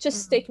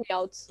 Just take me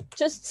out.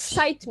 Just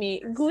sight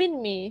me.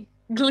 Glean me.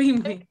 I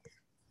mean,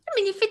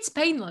 if it's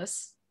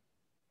painless.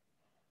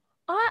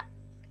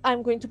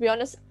 I'm going to be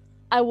honest,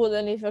 I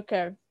wouldn't even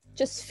care.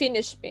 Just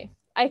finish me.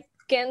 I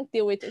can't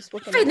deal with this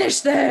book anymore. Finish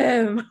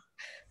them!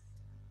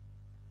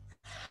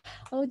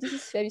 Oh, this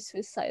is very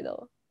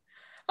suicidal.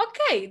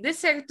 Okay,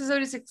 this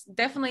episode is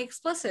definitely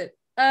explicit.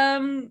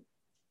 Do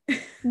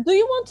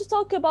you want to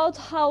talk about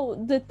how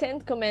the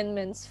 10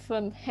 Commandments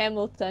from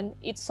Hamilton,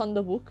 it's on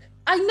the book?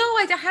 I know,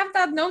 I have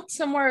that note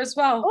somewhere as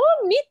well.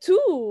 Oh, me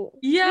too.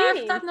 Yeah, I have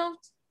Really? that note.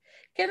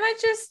 Can I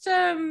just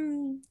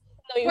No,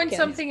 you point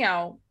can't. something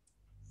out?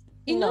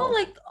 You know, No.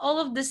 like all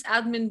of this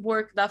admin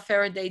work that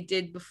Faraday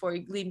did before he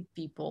gleaned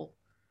people.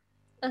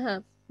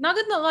 Uh-huh. Not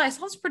gonna lie,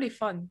 sounds pretty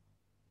fun.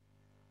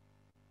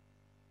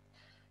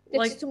 It's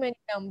Like, too many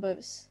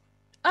numbers.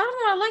 I don't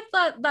know, I like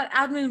that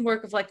admin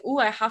work of like, oh,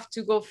 I have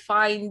to go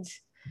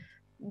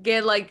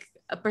get like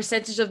a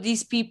percentage of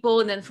these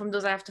people, and then from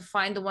those I have to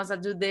find the ones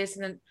that do this,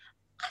 and then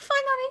I find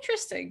that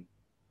interesting.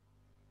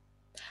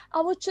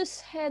 I would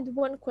just had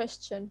one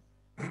question.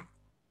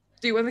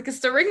 Do you want to kiss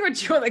the ring or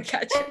do you want to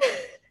catch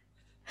it?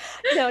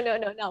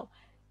 No.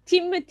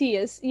 Team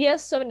Matthias,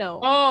 yes or no?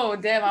 Oh,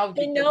 damn, I'll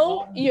be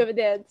no, you're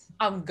dead.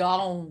 I'm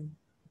gone.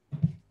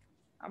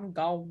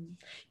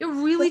 You're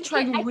really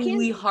trying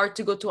really hard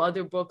to go to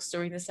other books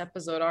during this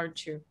episode,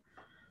 aren't you?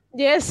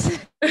 Yes.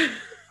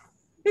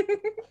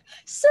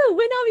 So,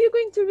 when are you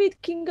going to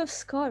read King of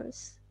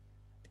Scars?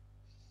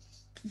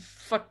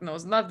 Fuck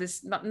knows,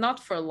 not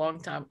for a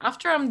long time.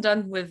 After I'm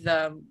done with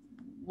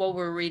what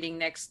we're reading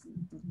next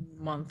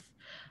month,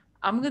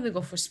 I'm gonna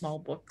go for small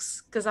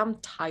books because I'm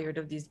tired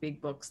of these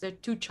big books. They're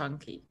too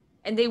chunky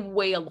and they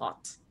weigh a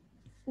lot.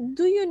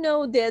 Do you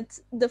know that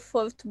the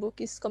 4th book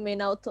is coming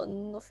out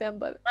on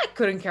November? I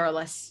couldn't care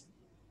less.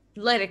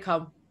 Let it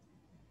come.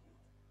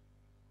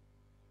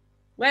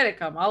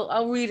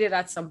 I'll read it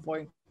at some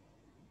point.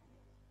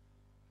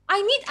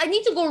 I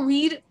need to go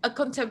read a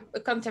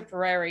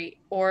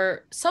contemporary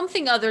or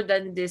something other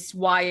than this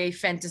YA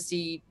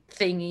fantasy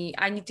thingy.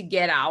 I need to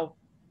get out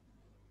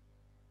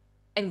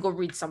and go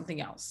read something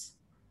else,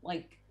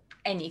 like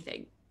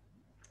anything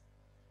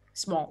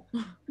small.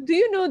 Do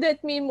you know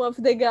that meme of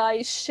the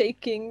guy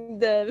shaking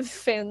the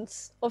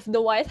fence of the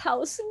White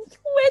House?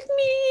 Let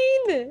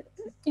me in!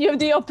 You have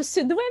the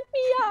opposite, let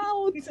me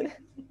out!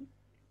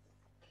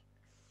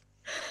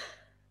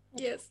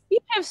 Yes. You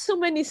have so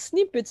many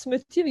snippets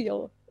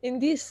material in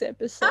this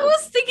episode. I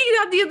was thinking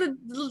that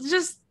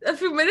just a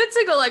few minutes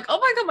ago, like, oh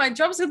my god, my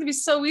job's gonna be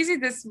so easy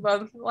this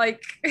month.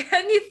 Like,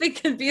 anything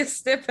can be a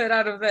snippet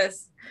out of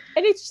this.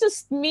 And it's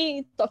just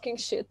me talking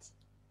shit.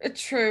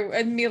 True,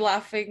 and me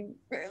laughing,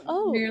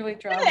 nearly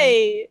drowning.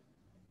 Hey!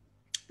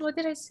 What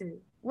did I say?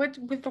 What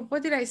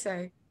did I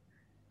say?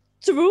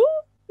 True?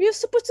 You're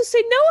supposed to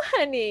say no,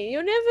 honey.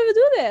 You never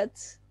do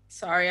that.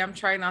 Sorry, I'm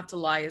trying not to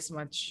lie as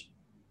much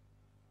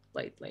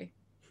lately.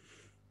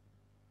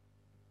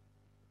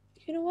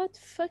 You know what?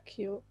 Fuck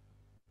you.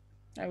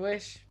 I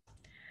wish.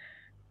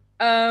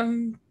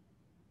 Damn,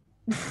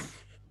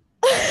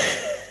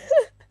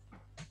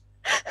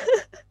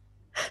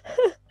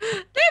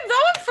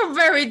 that went from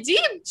very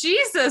deep.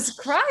 Jesus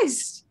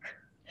Christ.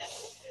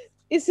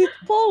 Is it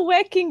Paul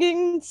whacking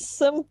in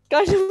some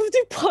kind of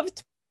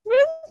department?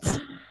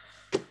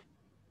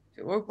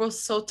 We're both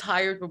so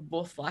tired. We're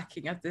both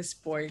lacking at this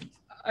point.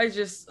 I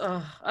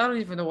don't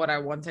even know what I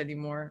want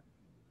anymore.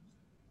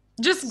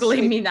 Just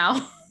blame me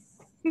now.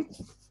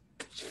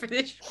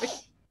 Finish me.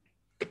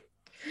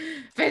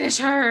 Finish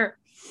her.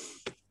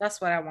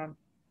 That's what I want.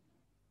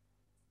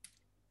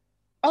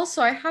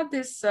 Also, I had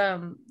this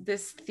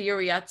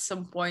theory at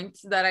some point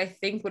that I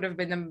think would have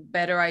been a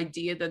better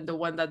idea than the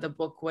one that the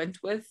book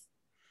went with.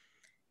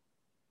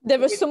 There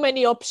were so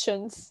many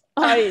options.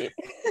 You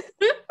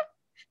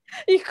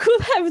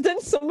could have done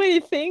so many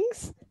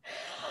things.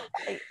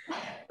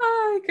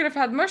 You could have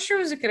had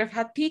mushrooms. You could have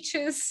had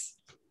peaches.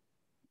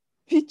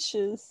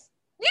 Peaches.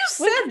 You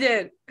said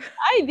it.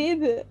 I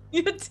did.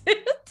 You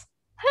did.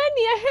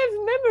 Honey, I have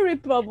memory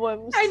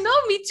problems. I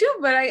know, me too,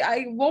 but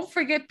I won't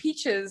forget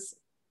peaches.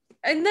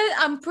 And then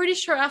I'm pretty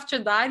sure after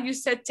that you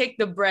said take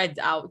the bread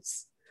out.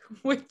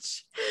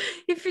 Which,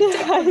 if you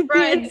take the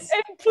bread and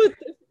put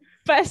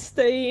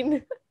pasta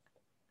in,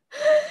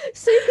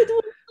 so you could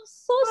want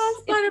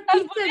sauce. That's not a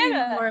pizza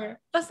anymore.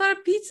 That's not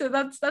a pizza.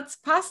 That's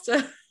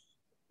pasta.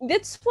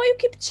 That's why you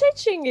keep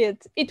changing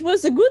it. It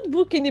was a good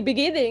book in the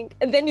beginning,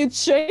 and then you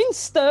change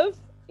stuff.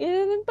 But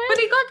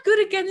it got good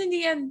again in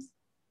the end.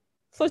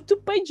 For 2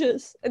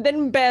 pages, and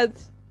then bad.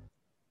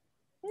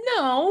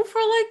 No,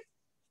 for like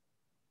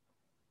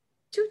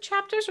 2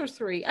 chapters or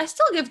 3. I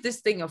still give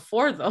this thing a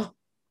 4 though.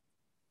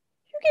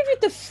 You gave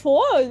it a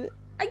 4.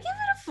 I give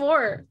it a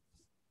 4.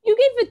 You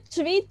gave it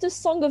 3 to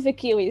Song of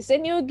Achilles,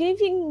 and you're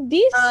giving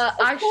this.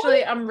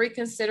 Actually, I'm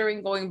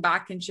reconsidering going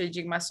back and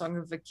changing my Song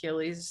of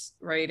Achilles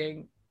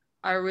rating.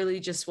 I really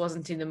just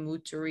wasn't in the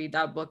mood to read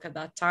that book at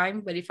that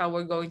time. But if I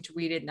were going to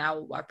read it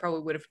now, I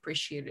probably would have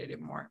appreciated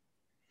it more.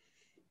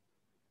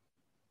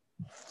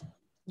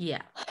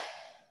 Yeah.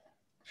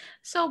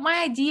 So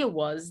my idea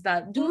was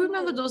that, do you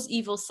remember those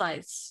evil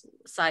sites?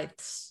 I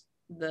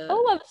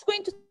was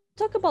going to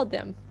talk about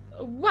them.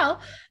 Well,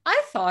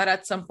 I thought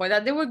at some point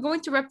that they were going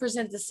to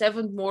represent the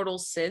 7 mortal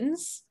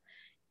sins,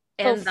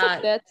 and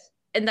that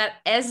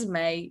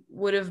Esme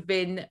would have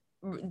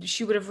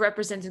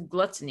represented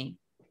gluttony.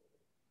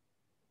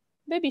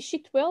 Baby, she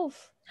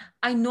 12.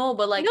 I know,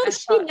 but like No, I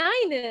she thought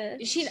 9.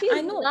 she She's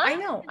I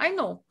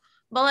know.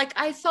 But like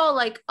I thought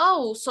like,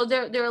 oh, so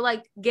they're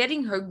like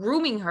getting her,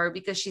 grooming her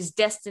because she's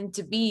destined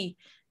to be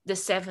the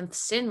seventh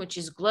sin, which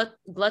is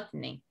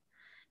gluttony.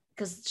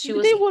 Because she But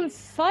was they were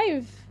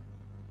 5.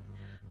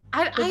 The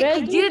I bad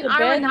dude, didn't the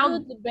iron bad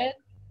out. dude,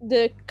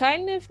 the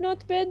kind of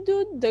not bad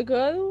dude, the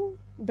girl,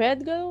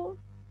 bad girl,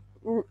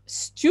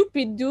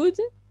 stupid dude,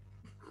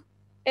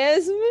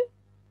 Esme,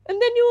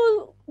 and then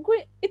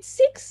it's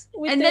 6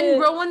 with And then the.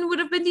 Rowan would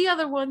have been the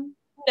other one.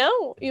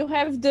 No, you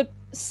have the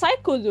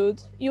psycho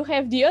dude, you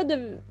have the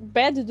other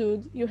bad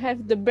dude, you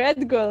have the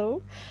bad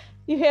girl,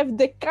 you have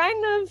the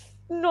kind of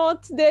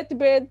not that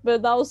bad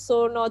but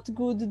also not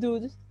good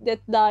dude that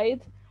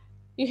died.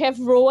 You have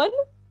Rowan,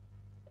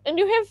 and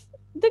you have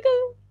the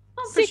girl.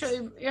 I'm pretty 6.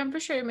 sure I'm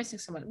pretty sure you're missing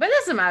someone, but it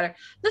doesn't matter.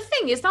 The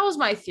thing is, that was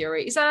my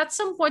theory: is that at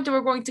some point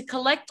we're going to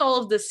collect all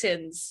of the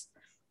sins,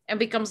 and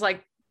becomes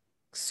like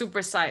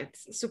super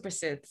sides.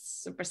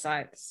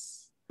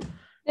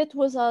 That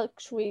was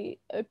actually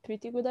a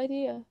pretty good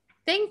idea.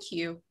 Thank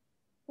you.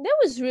 That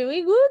was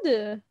really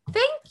good.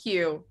 Thank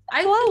you.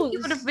 I think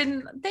you would have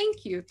been.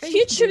 Thank you.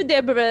 Future You.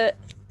 Deborah,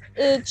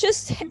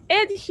 just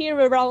add here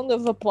a round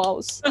of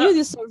applause. You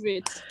deserve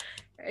it.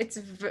 It's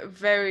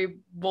very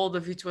bold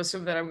of you to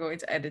assume that I'm going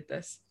to edit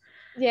this.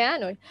 Yeah, I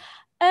know.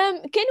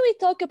 Can we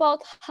talk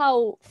about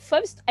how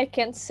first I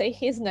can't say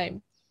his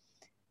name?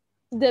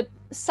 The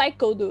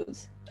psycho dude.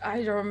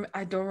 I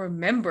don't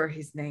remember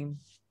his name.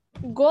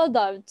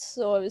 Goddard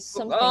or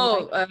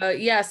something.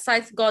 Yeah,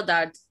 Scythe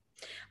Goddard.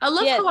 I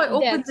love how I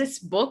opened this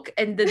book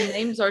and the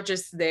names are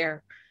just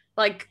there.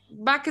 Like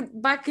back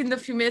in a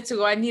few minutes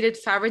ago, I needed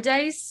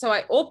Faraday's, so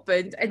I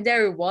opened and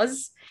there it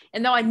was.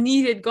 And now I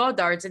needed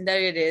Goddard's, and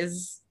there it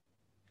is.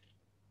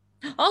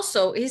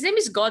 Also, his name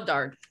is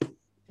Goddard,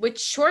 which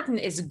shortened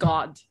is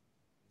God.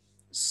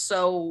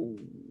 So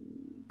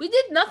we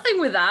did nothing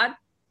with that.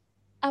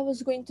 I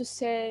was going to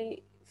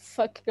say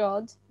fuck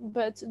God,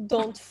 but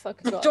don't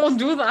fuck God. Don't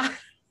do that.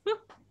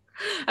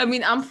 I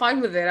mean, I'm fine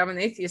with it. I'm an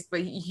atheist,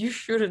 but you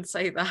shouldn't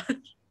say that.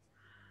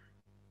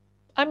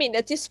 I mean,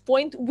 at this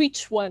point,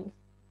 which one?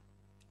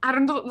 I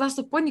don't know. That's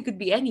the point. It could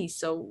be any,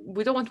 so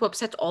we don't want to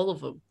upset all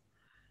of them.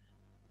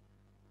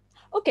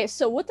 Okay,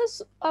 so what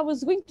I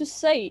was going to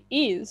say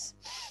is,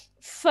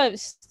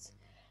 first,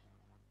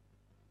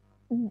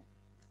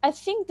 I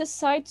think the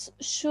sites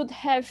should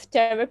have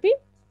therapy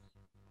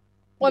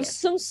or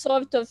some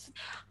sort of.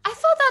 I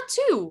thought that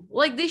too.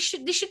 Like they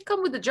should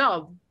come with a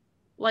job,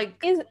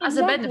 like as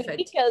a benefit.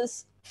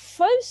 Because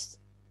first,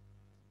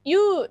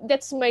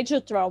 that's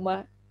major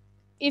trauma.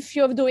 If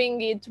you're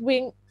doing it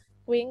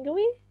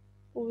willingly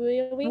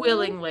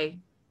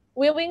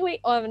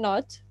or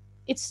not,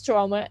 it's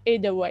trauma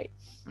either way.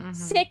 Mm-hmm.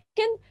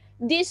 Second,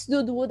 this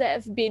dude would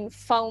have been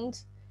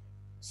found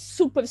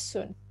super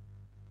soon.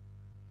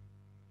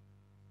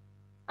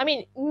 I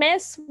mean,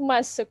 mass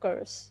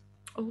massacres.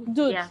 Oh,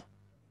 dude, yeah.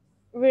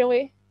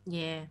 Really?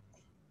 Yeah.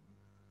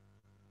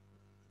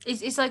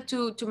 It's like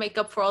to make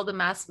up for all the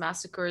mass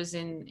massacres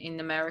in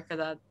America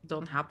that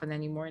don't happen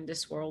anymore in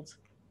this world.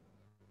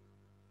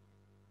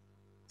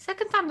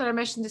 Second time that I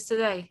mentioned this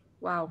today.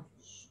 Wow.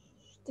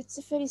 That's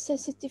a very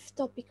sensitive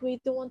topic. We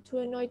don't want to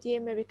annoy the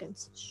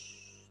Americans.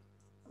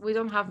 We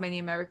don't have many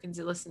Americans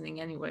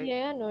listening anyway.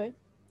 Yeah, I know.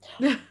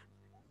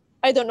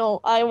 I don't know.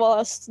 I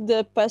lost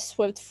the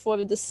password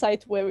for the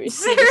site where we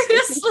see.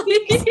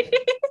 Seriously?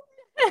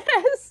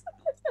 Yes.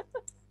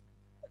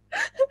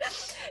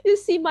 You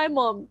see, my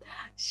mom,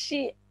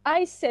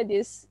 I said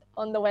this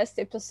on the last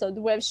episode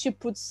where she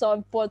puts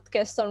our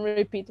podcast on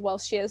repeat while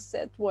she is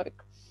at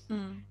work.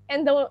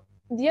 And the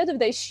other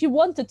day she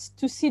wanted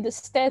to see the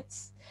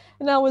stats,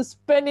 and I was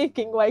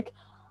panicking like,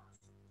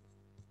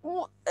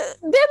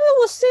 Deborah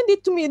will send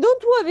it to me,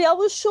 don't worry, I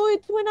will show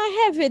it when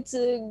I have it.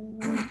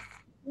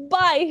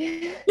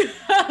 Bye.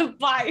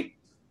 Bye.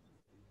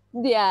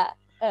 Yeah.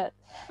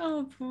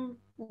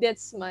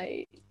 That's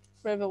my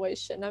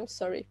revelation. I'm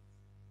sorry.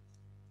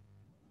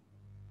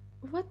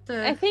 What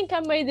the? I think I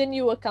made a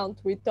new account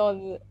with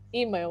our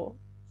email.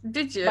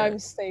 Did you? By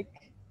mistake.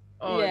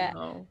 Oh, yeah.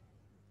 No.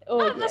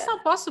 Oh, that's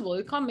not possible.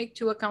 You can't make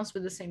 2 accounts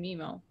with the same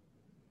email.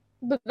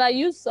 But I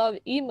use our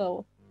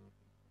email.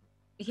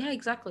 Yeah,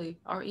 exactly.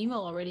 Our email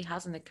already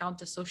has an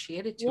account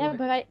associated to it.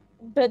 Yeah,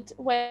 but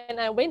when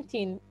I went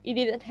in, it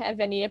didn't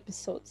have any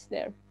episodes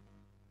there.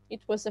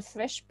 It was a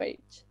fresh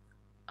page.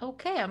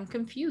 Okay, I'm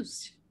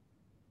confused.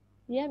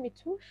 Yeah, me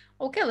too.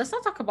 Okay, let's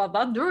not talk about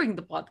that during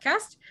the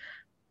podcast.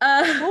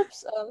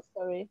 Oops, I'm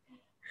sorry.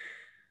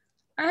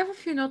 I have a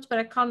few notes, but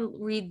I can't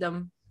read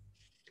them.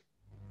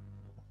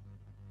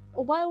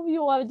 While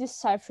you are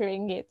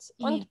deciphering it,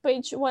 on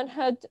page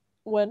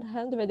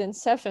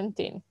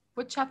 117.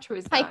 What chapter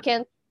is that? I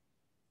can't.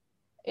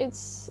 I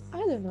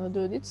don't know,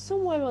 dude. It's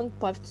somewhere on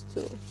part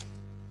 2.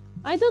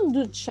 I don't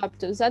do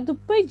chapters. I do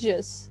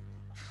pages.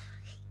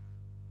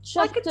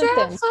 Chapter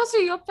 10.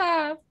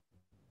 Sociopath.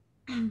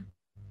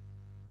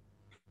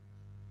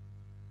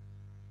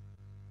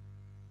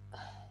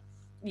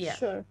 Yeah.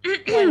 Sure.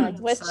 Why not?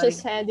 Let's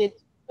just add it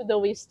to the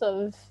list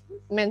of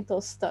mental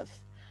stuff.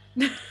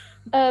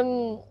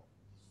 Um,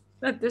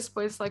 At this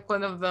point, it's like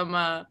one of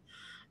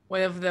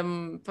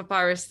them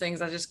papyrus things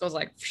that just goes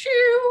like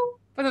phew.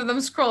 One of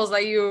them scrolls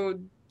that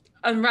you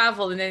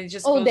unravel and then it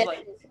just goes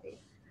like, definitely,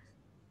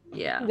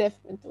 yeah.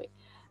 definitely.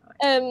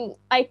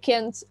 I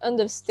can't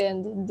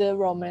understand the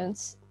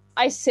romance.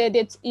 I said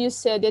it, you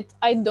said it.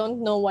 I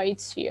don't know why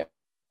it's here.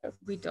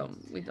 We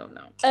don't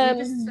know.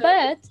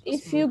 But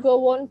if you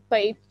go on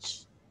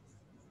page,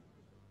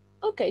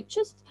 okay,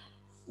 just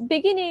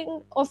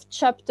beginning of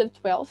chapter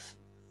 12.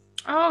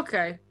 Oh,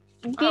 okay.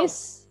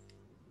 This.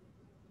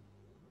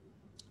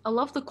 I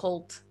love the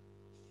cult.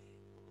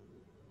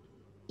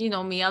 You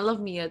know me, I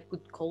love me a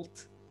good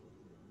cult.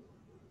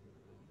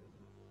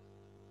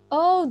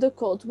 Oh, the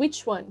cult.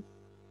 Which one?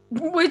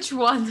 Which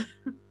one?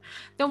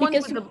 The one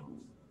with the.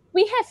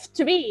 We have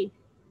 3.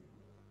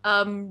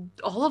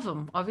 All of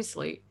them,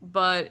 obviously,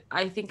 but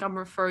I think I'm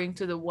referring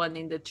to the one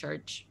in the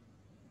church.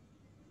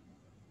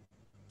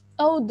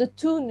 Oh, the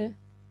tune.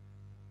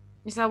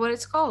 Is that what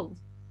it's called?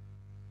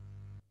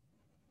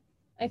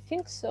 I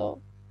think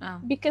so. Oh.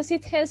 Because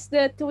it has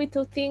that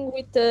little thing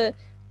with the.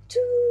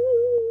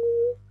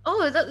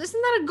 Oh,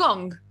 isn't that a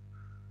gong?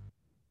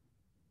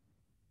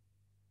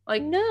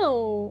 Like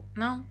no.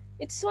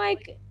 It's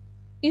like,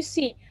 you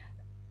see,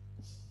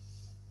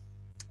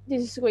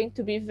 this is going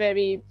to be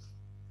very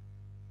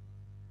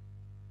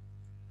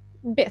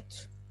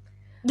bit.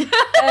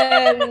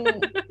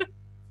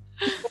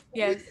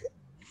 Yes.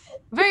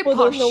 Very People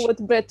posh. don't know what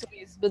Beto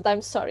is, but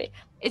I'm sorry.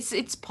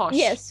 It's posh.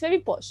 Yes, very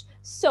posh.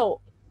 So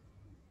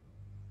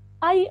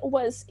I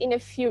was in a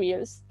few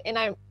years, and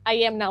I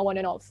am now on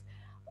and off,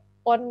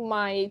 on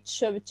my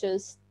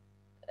church's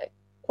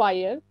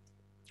choir.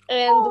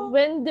 And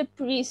when the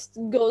priest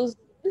goes,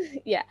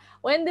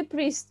 when the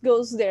priest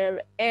goes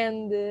there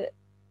and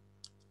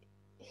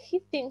he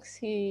thinks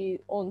he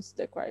owns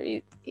the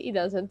choir, he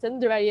doesn't.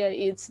 Andrea,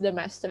 it's the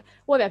master,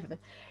 whatever.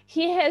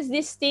 He has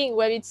this thing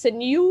where it's a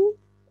new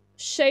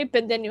shape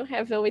and then you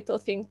have a little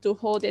thing to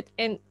hold it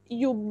and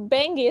you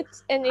bang it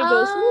and it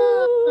goes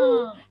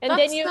woo, and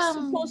then you're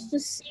supposed to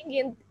sing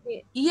in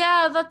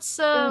that's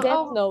in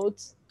that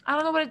note.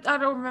 I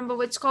don't remember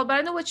what it's called, but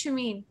I know what you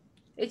mean.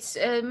 It's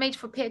made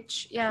for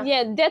pitch.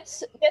 Yeah,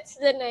 that's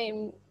the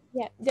name.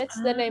 Yeah, that's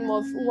the name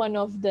of one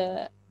of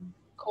the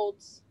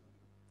codes.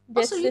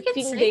 That's the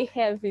thing they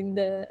have in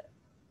the.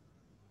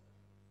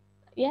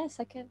 Yes,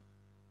 I can.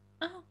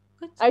 Oh,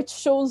 good. I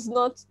chose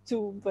not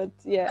to, but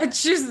yeah. I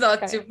choose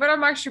not to, but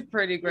I'm actually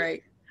pretty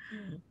great.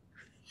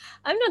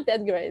 I'm not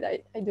that great.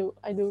 I do.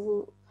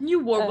 You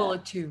warble a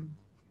tune.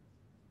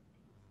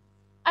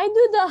 I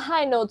do the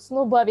high notes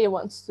nobody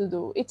wants to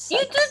do. It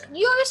sucks.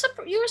 You're a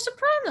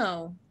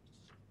soprano.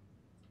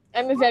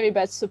 I'm a very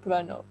bad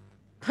soprano.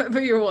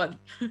 But you're one.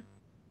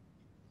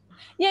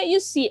 Yeah, you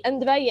see,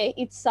 Andrea,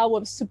 it's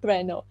our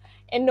soprano,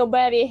 and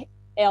nobody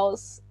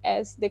else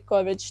has the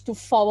courage to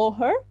follow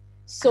her.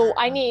 So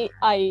I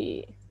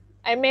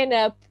man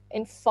up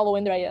and follow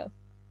Andrea.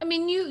 I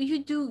mean,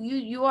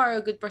 you are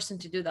a good person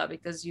to do that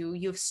because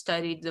you've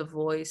studied the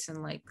voice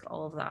and like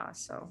all of that.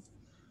 So,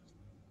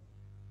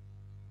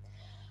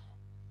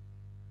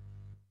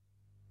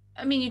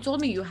 I mean, you told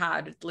me you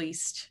had at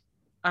least.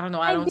 I don't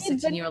know. I don't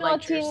sit in your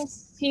lectures. Not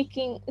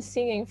in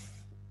singing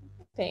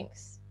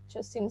things,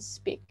 just in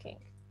speaking.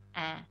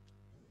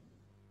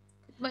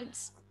 But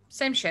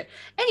same shit.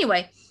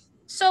 Anyway,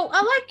 so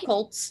I like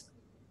cults.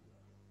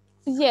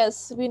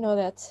 Yes, we know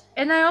that.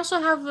 And I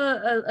also have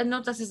a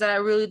note that says that I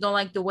really don't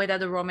like the way that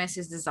the romance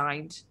is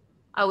designed.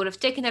 I would have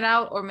taken it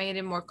out or made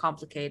it more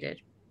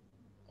complicated.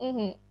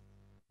 Mm-hmm.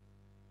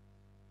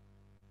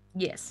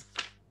 Yes.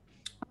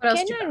 What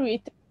else? Can I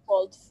read the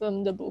quote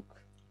from the book?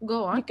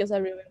 Go on. Because I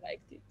really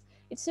liked it.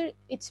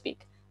 It's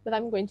big, but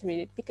I'm going to read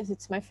it because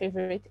it's my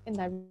favorite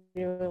and I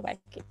really like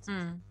it.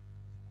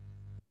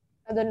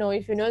 I don't know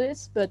if you know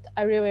this, but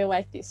I really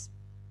like this.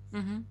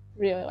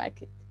 Really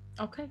like it.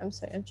 Okay. I'm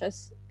sorry, I'm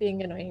just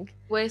being annoying.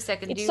 Wait a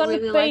second. It's on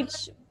really page.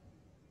 Like it?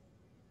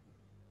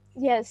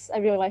 Yes, I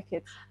really like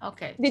it.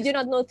 Okay. Did you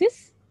not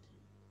notice?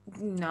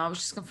 No, I was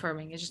just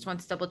confirming. I just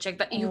wanted to double check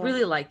that you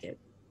really like it.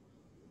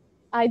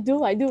 I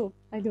do. Okay.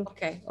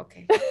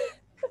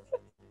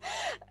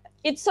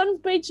 It's on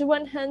page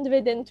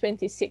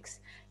 126,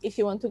 if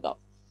you want to go.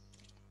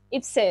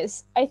 It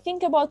says, I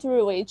think about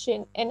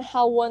religion and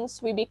how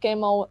once we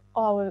became our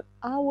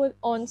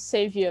own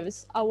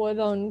saviors, our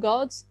own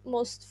gods,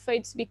 most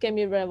faiths became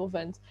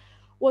irrelevant.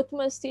 What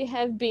must it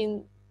have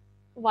been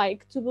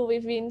like to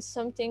believe in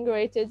something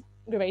greater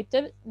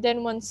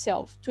than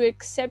oneself, to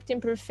accept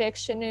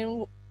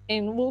imperfection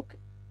and look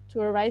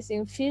to a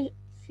rising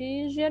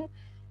vision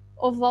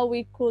of all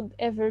we could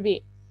ever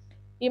be?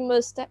 It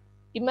must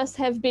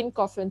have been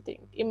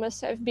confronting. It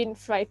must have been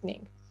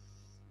frightening.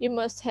 It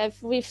must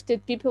have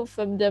lifted people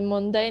from the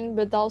mundane,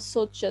 but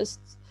also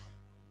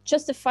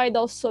justified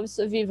all sorts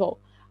of evil.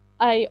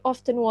 I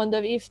often wonder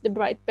if the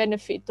bright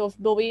benefit of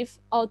belief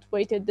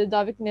outweighed the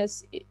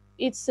darkness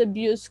its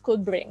abuse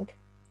could bring.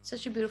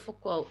 Such a beautiful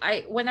quote.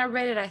 When I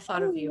read it, I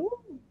thought of you.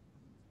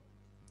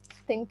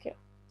 Thank you.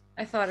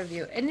 I thought of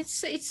you. And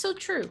it's so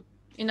true,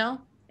 you know?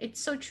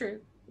 It's so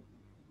true.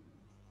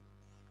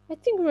 I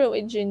think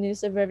religion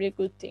is a very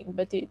good thing,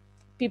 but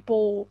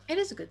people It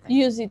is a good thing.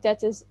 use it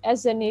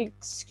as an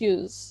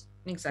excuse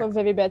Exactly. for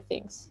very bad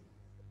things,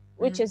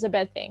 which is a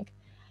bad thing.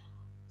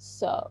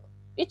 So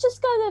you just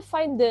gotta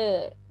find the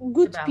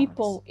good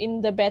people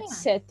in the bad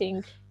setting.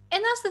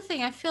 And that's the thing.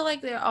 I feel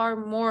like there are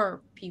more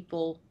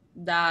people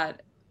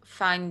that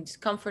find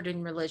comfort in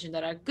religion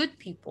that are good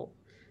people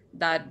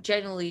that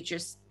generally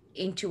just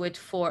into it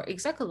for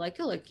exactly like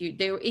you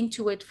they're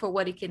into it for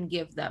what it can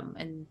give them,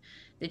 and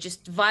they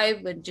just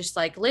vibe and just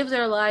like live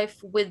their life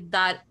with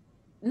that,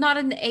 not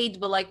an aid,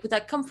 but like with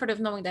that comfort of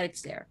knowing that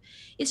it's there.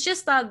 It's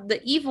just that the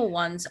evil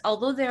ones,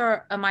 although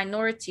they're a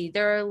minority,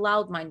 they're a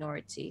loud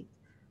minority,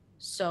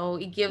 so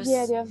it Yeah, gives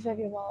they are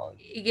very loud.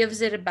 it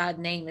gives it a bad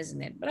name,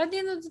 isn't it? But at the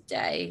end of the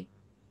day,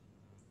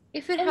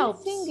 if it And helps,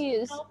 the thing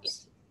is, it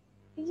helps.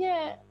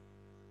 yeah,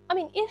 I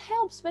mean, it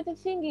helps, but the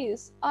thing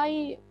is,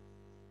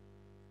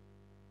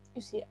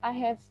 you see, I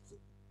have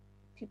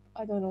people,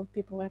 I don't know if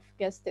people have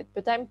guessed it,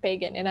 but I'm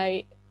pagan and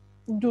I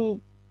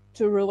do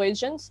two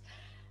religions.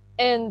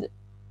 And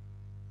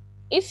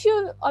if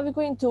you are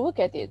going to look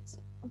at it,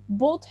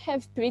 both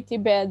have pretty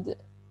bad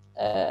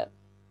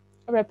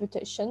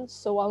reputations.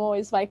 So I'm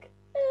always like,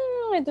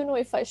 I don't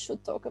know if I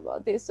should talk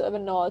about this or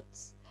not.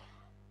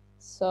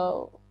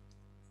 So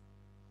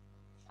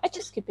I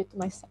just keep it to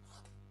myself.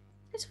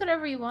 It's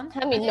whatever you want.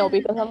 I mean, no,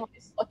 because I'm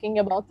always talking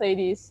about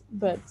ladies,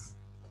 but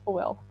oh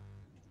well.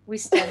 We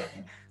stand.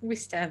 We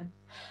stand.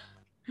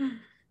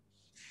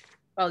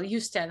 Well, you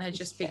stand. I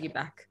just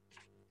piggyback.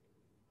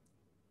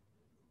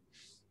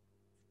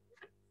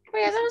 Oh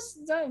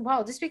yeah,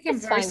 wow. This became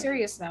very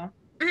serious now.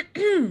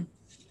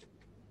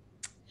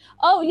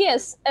 Oh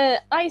yes,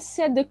 I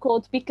said the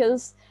quote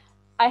because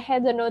I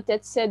had a note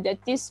that said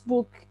that this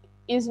book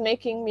is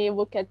making me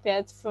look at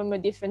that from a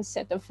different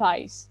set of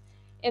eyes,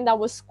 and I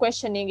was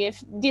questioning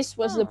if this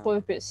was the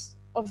purpose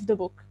of the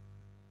book.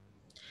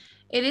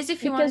 It is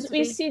if you because want to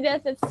we be. See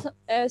that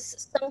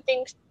as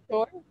something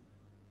short.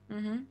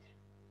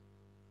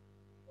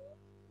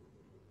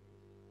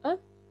 Huh?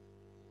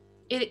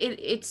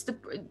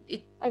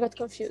 I got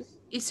confused.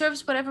 It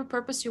serves whatever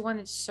purpose you want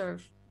it to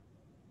serve.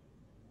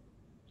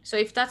 So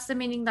if that's the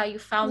meaning that you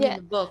found in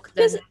the book,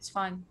 then it's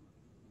fine.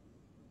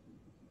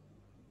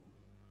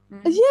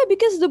 Yeah,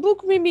 because the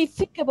book made me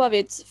think about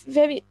it.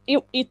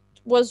 It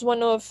was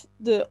one of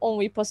the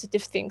only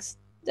positive things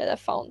that I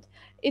found.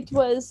 It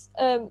was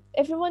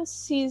everyone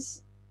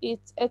sees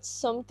it as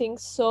something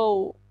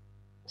so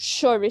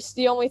sure. It's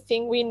the only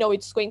thing we know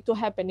it's going to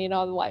happen in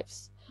our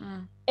lives,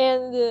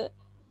 and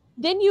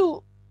then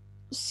you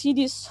see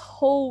this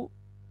whole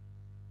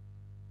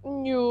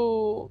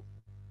new.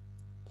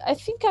 I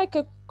think I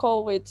could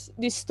call it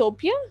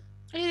dystopia.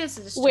 It is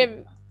a dystopia.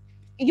 Where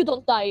you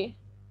don't die.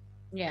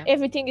 Yeah.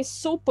 Everything is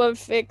so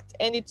perfect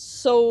and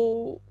it's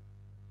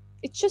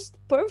just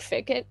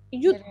perfect, and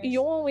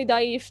you only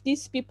die if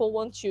these people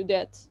want you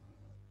dead.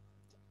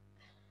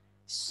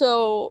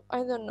 So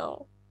I don't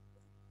know.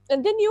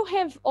 And then you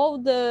have all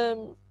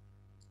the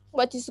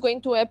what is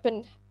going to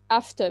happen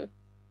after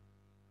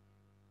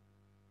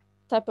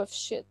type of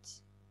shit,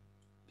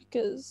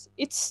 because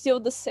it's still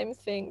the same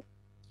thing.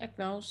 Heck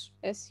knows.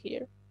 As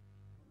here.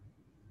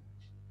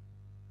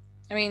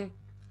 I mean,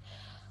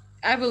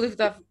 I believe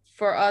that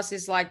for us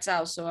is lights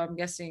out, so I'm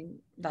guessing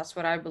that's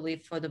what I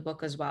believe for the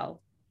book as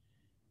well.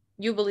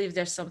 You believe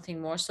there's something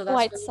more, so that's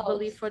lights what you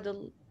believe for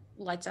the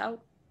lights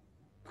out.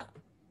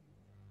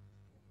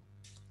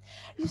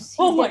 You see,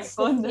 oh my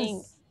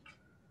goodness.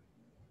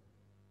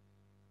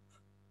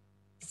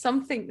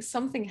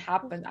 Something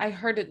happened. I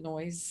heard a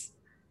noise.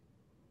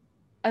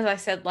 As I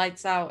said,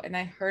 lights out, and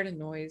I heard a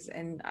noise,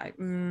 and I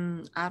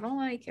don't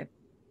like it,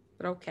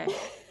 but okay.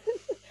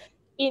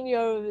 In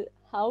your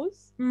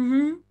house?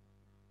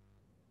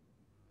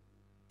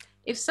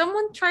 If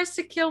someone tries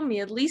to kill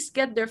me, at least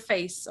get their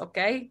face,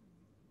 okay?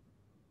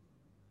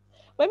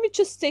 Let me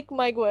just take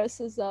my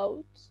glasses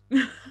out.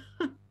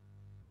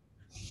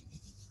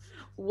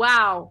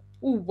 Wow.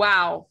 Ooh,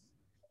 wow.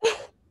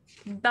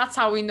 That's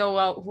how we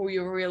know who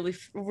your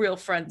real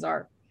friends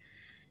are.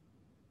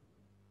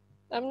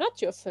 I'm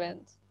not your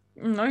friend.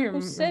 No, you're.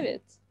 Who said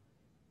it?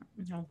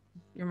 No,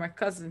 you're my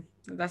cousin.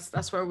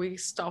 That's where we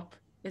stop,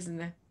 isn't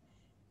it?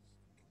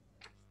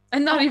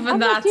 And not even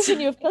that. I'm not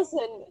even your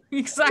cousin.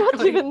 Exactly.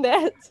 Not even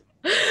that.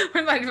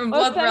 We're not even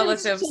blood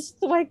relatives.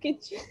 Just like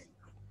it.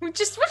 We're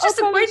just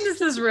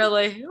acquaintances,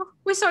 really.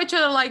 We saw each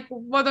other like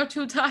 1 or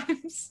 2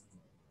 times.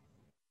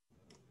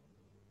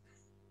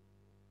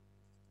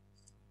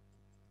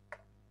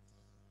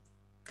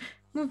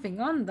 Moving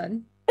on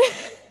then.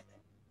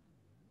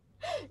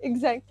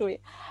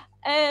 Exactly.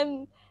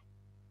 Can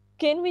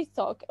we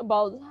talk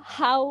about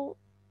how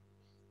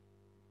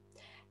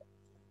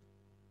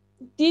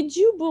did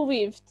you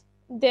believe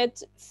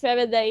that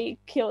Faraday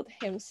killed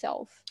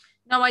himself?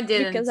 No, I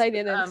didn't. Because I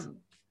didn't.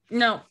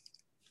 No.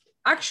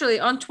 Actually,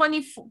 on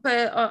 24,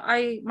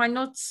 my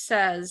note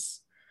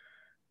says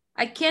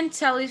I can't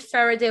tell if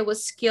Faraday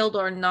was skilled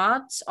or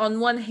not. On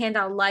one hand,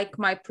 I like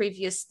my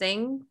previous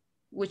thing,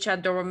 which I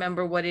don't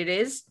remember what it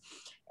is.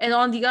 And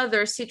on the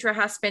other, Citra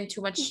has spent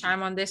too much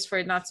time on this for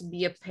it not to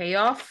be a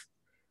payoff.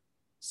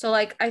 So,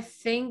 like, I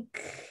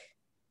think...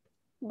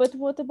 But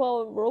what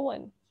about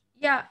Rowan?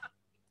 Yeah.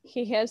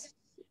 He has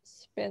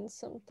spent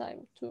some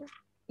time too.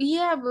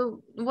 Yeah,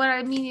 but what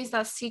I mean is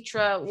that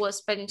Citra was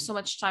spending so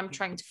much time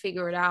trying to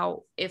figure it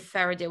out if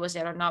Faraday was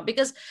there or not.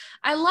 Because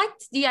I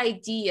liked the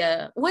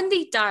idea. When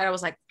they died, I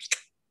was like,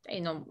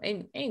 ain't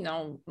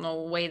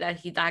no way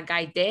that that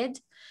guy did.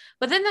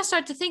 But then I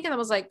started to think, and I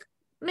was like,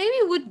 maybe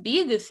it would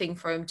be a good thing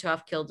for him to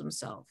have killed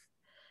himself,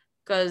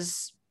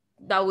 because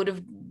that would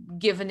have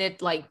given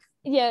it like,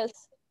 yes,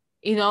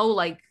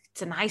 like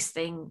it's a nice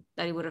thing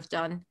that he would have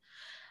done.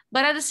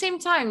 But at the same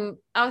time,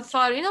 I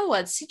thought, you know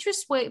what,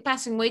 Citra's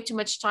passing way too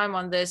much time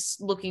on this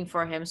looking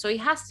for him, so he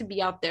has to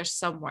be out there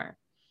somewhere.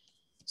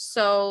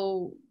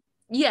 So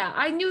yeah,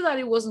 I knew that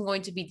it wasn't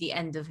going to be the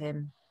end of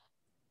him.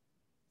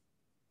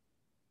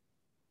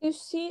 You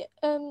see,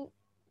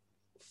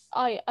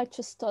 I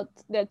just thought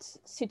that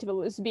Citra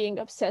was being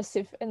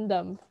obsessive and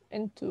dumb,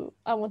 and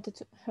I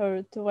wanted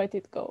her to let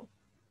it go.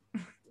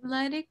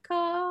 Let it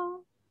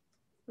go.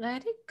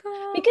 Let it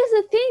go. Because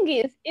the thing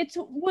is, it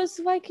was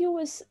like you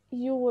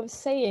were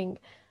saying,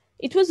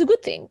 it was a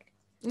good thing.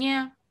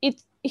 Yeah.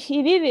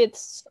 He did it.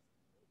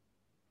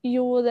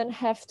 You wouldn't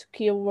have to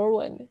kill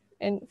Rowan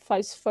and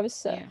vice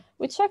versa,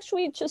 which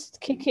actually just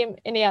kicked him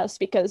in the ass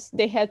because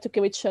they had to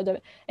kill each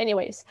other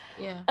anyways.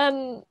 Yeah.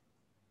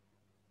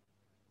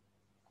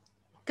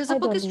 Because the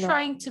book is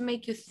trying to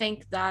make you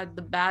think that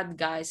the bad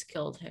guys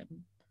killed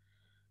him.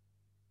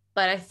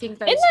 But I think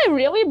that... And I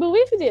really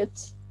believed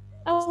it.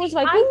 I was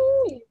like,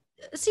 ooh.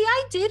 See,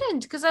 I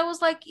didn't, because I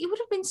was like, it would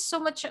have been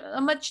a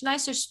much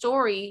nicer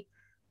story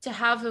to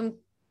have him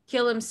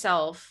kill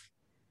himself,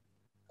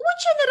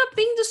 which ended up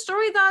being the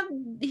story that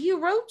he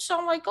wrote. So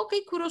I'm like,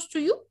 okay, kudos to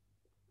you.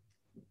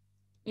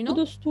 You know?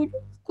 Kudos to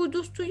you.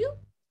 Kudos to you.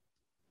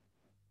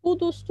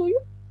 Kudos to you.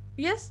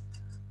 Yes.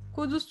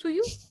 Kudos to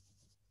you.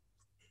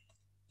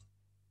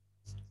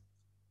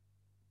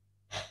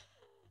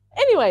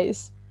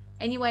 Anyways.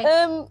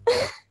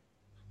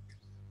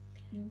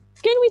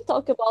 Can we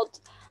talk about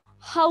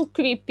how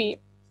creepy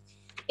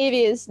it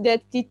is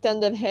that the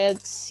Thunderhead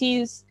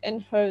sees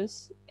and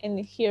hears and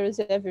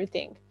hears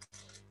everything?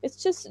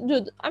 It's just,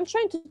 dude, I'm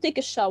trying to take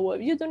a shower.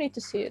 You don't need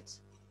to see it.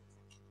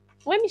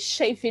 Let me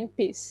shave in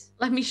peace.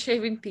 Let me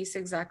shave in peace,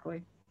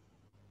 exactly.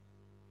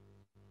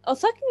 I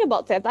was talking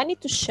about that. I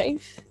need to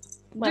shave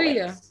my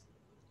legs.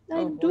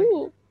 I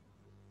do.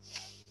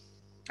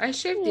 I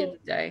shaved the other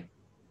day.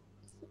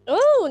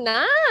 Oh,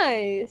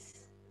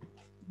 nice.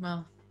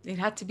 Well, it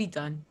had to be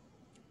done.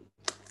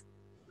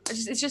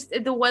 It's just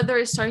the weather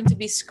is starting to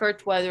be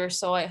skirt weather,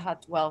 so I had,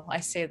 well, I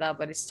say that,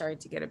 but it's starting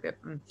to get a bit,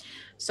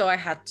 so I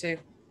had to,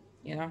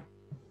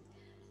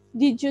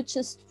 Did you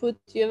just put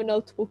your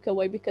notebook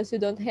away because you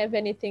don't have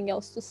anything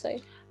else to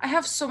say? I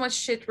have so much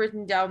shit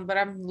written down, but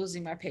I'm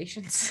losing my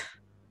patience.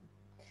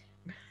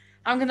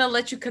 I'm gonna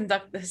let you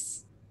conduct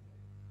this.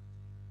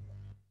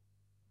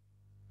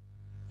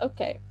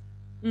 Okay.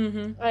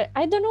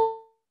 I don't know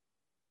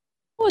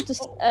what to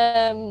say.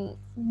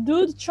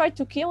 Dude tried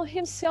to kill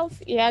himself.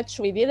 He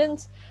actually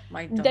didn't.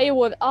 They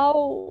were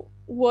all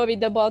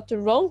worried about the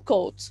wrong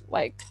coat.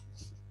 Like,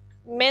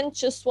 men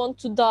just want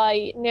to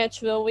die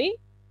naturally,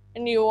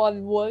 and you are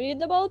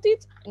worried about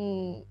it?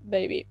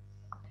 Baby.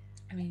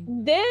 I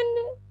mean... Then,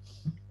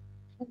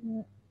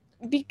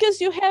 because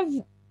you have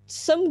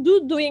some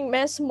dude doing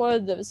mass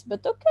murders,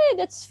 but okay,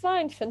 that's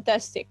fine,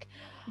 fantastic.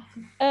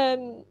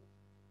 I'm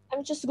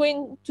just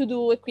going to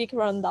do a quick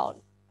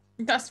rundown.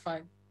 That's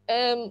fine.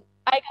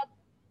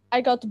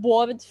 I got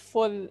bored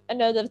for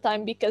another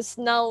time because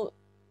now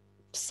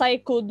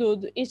Psycho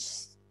Dude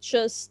is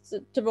just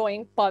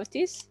throwing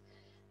parties.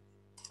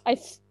 I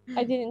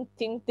didn't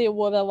think they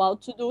were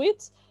allowed to do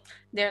it.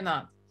 They're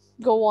not.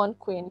 Go on,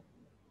 Queen.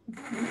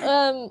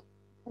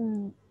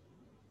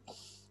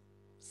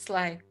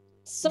 Sly.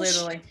 Some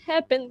shit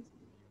happened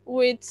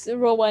with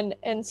Rowan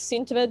and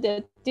Cintra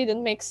that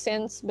didn't make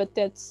sense, but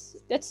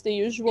that's the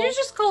usual. You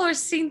just call her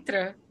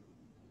Cintra.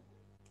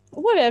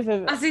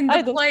 Whatever. As in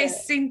the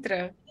place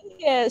Cintra.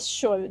 Yeah,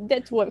 sure.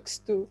 That works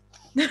too.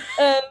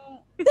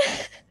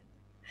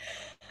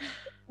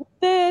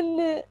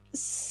 Then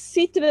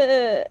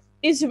Citra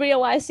is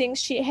realizing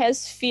she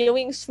has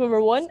feelings for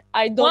Rowan.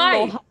 I don't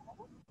know how.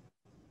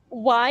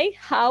 Why?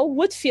 How?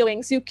 What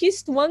feelings? You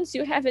kissed once,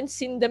 you haven't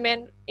seen the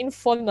man in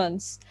 4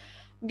 months.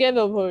 Get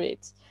over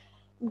it.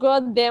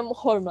 Goddamn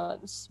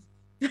hormones.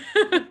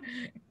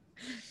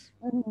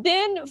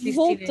 Then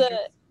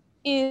Volta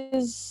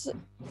is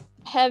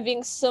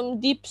having some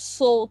deep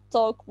soul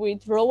talk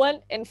with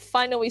Rowan, and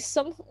finally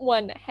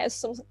someone has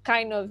some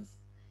kind of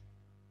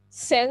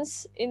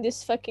sense in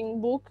this fucking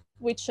book,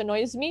 which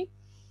annoys me.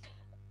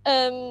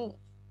 Then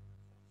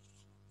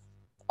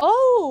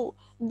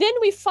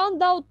we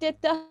found out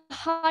that the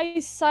high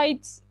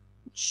side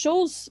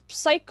chose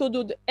Psycho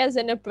Dude as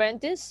an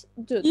apprentice.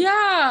 Dude.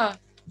 Yeah.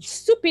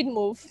 Stupid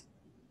move.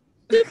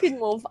 stupid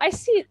move. I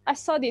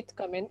saw it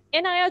coming,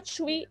 and I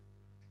actually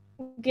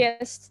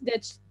guessed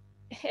that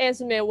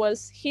Esme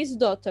was his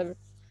daughter.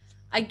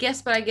 I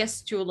guess, but I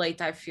guess too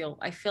late. I feel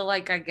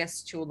like I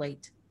guess too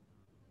late.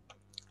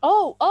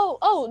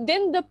 Oh!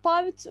 Then the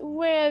part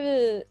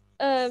where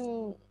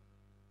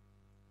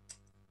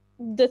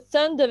the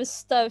thunder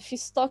stuff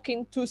is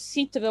talking to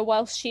Citra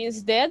while she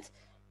is dead.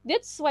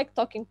 That's like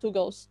talking to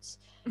ghosts,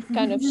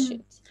 kind of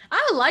shit.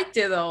 I liked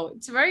it though.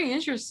 It's very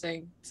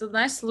interesting. It's a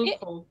nice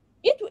loophole.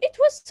 It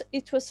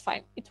was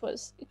fine. It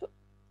was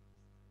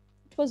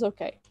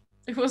okay.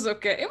 It was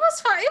okay. It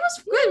was fine. It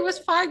was good. It was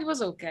fine. It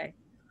was okay.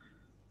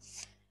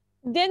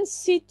 Then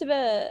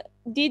Citra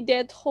did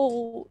that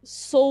whole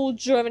soul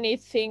journey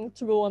thing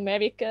through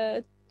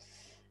America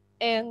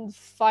and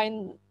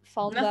found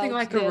nothing out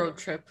like that, a road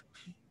trip.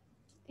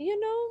 You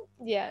know,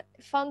 yeah,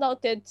 found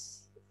out that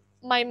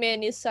my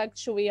man is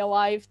actually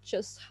alive,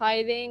 just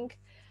hiding.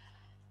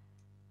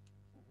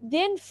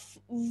 Then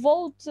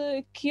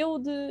Volta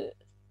killed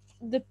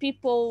the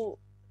people,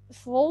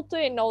 Volta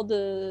and all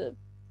the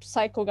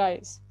psycho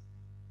guys.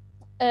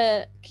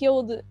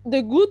 Killed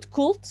the good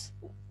cult.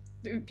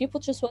 People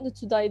just wanted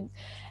to die.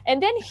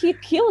 And then he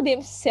killed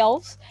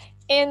himself.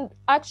 And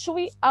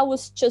actually, I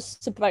was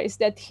just surprised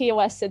that he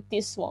lasted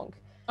this long.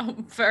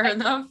 Fair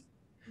enough.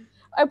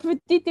 I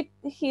predicted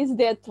he's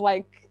dead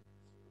like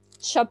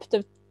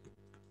chapter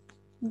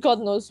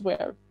God knows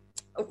where.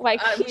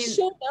 Like he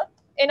showed up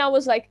and I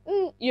was like,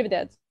 you're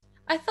dead.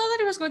 I thought that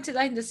he was going to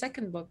die in the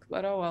second book,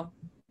 but oh well.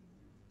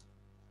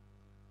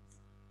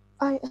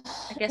 I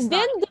guess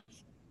then not.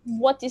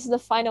 What is the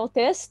final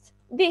test?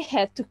 They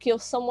had to kill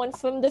someone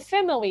from the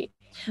family.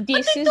 But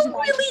they don't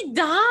really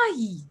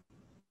die.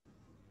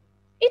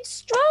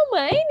 It's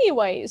trauma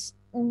anyways.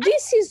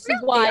 This is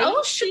really? why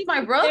I'll shoot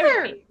my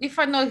brother if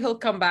I know he'll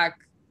come back.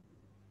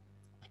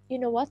 You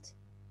know what?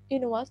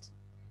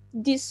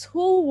 This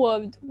whole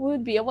world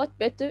would be a lot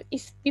better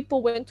if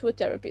people went to a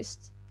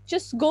therapist.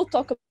 Just go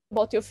talk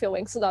about your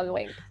feelings,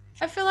 darling.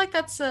 I feel like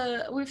that's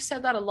we've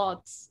said that a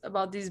lot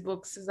about these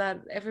books, is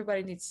that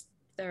everybody needs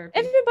therapy.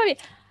 Everybody.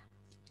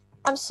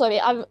 I'm sorry,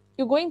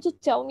 you're going to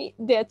tell me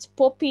that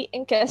Poppy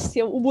and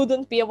Castiel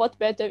wouldn't be a lot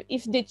better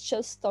if they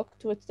just talked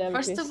to a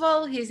therapist? First of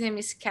all, his name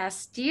is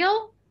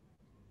Castiel,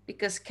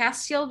 because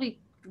Castiel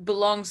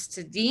belongs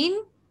to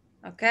Dean,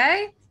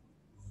 okay?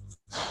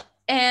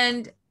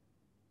 And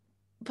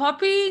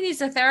Poppy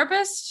needs a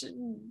therapist.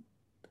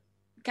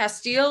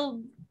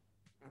 Castiel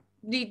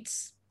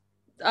needs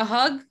a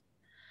hug.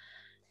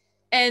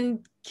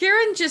 And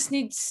Kieran just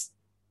needs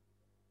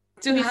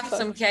to have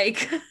some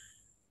cake.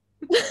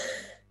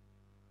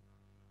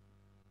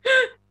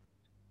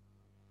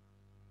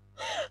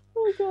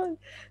 Oh god.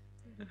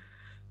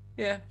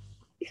 Yeah.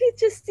 He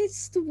just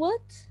needs to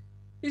what?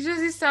 He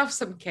just needs to have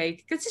some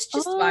cake because he's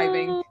just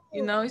vibing,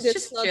 you know, he's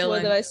just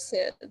chilling. That's not what I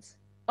said.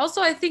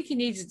 Also, I think he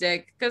needs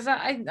dick because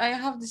I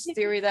have this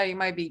theory that he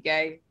might be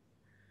gay.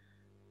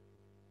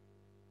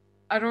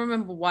 I don't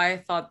remember why I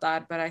thought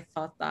that, but I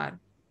thought that.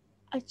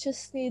 I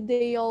just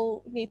they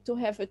all need to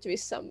have a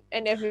threesome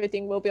and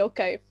everything will be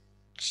okay.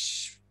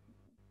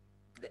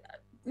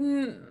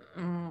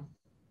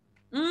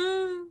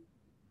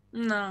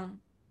 No.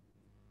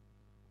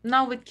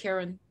 Not with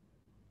Karen.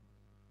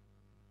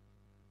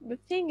 The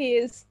thing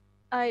is,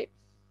 I'm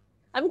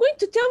going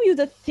to tell you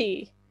the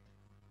tea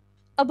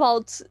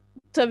about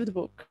third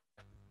book.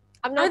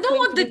 I don't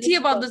want the tea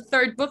about the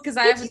third book because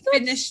I haven't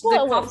finished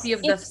the copy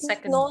of the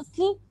second. It's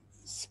not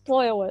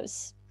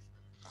spoilers.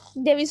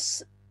 There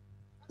is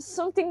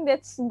something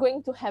that's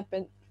going to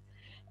happen,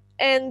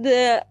 and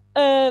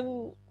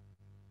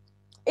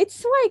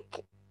it's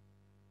like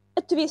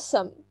a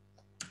threesome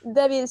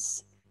that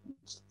is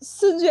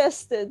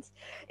suggested.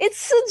 It's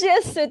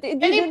suggested. It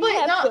didn't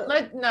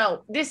happen.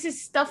 No, this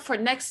is stuff for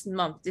next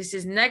month. This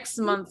is next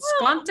month's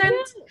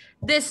content.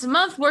 This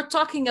month we're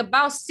talking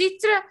about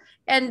Citra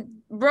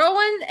and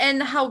Rowan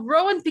and how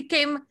Rowan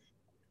became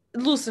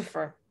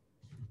Lucifer.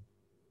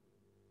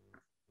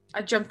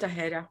 I jumped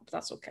ahead, but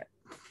that's okay.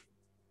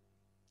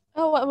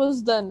 Oh, I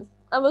was done.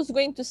 I was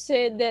going to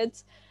say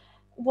that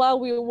while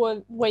we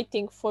were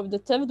waiting for the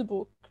third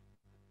book,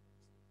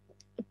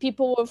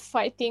 people were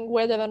fighting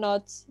whether or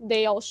not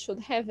they all should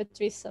have a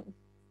threesome.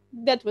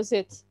 That was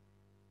it.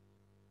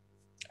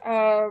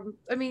 I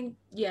mean,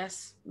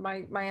 yes.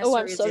 My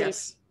answer is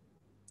yes.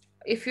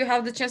 If you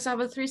have the chance to have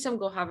a threesome,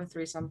 go have a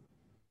threesome.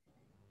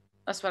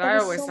 That's what I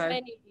always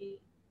say.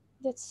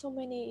 There's so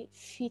many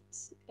feet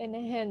and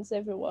hands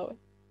everywhere.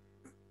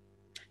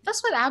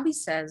 That's what Abby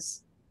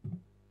says.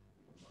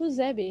 Who's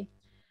Abby?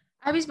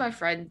 Abby's my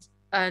friend,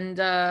 and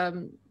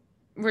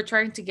we're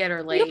trying to get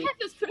her laid. You have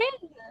a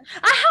friend?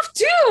 I have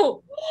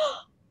two!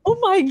 Oh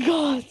my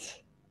god!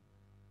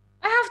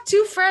 I have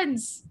two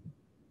friends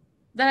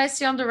that I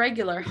see on the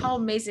regular. How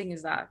amazing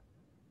is that?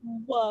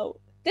 Wow.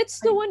 That's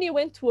the one you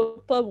went to a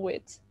pub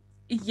with.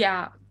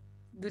 Yeah.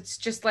 It's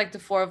just like the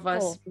four of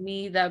us,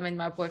 me, them, and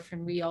my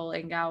boyfriend, we all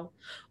hang out.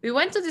 We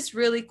went to this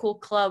really cool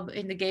club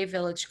in the gay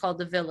village called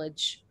The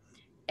Village.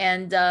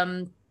 And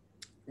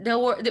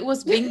it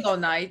was bingo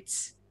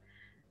night.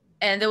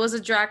 and there was a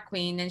drag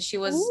queen, and she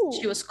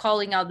was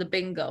calling out the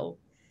bingo.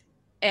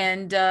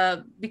 And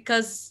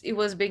because it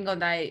was bingo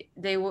night,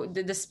 they were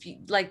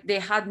like they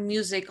had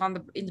music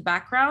in the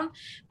background,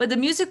 but the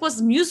music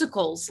was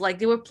musicals, like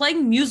they were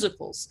playing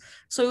musicals.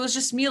 So it was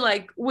just me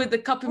like with the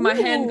cup in my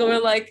hand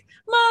going like,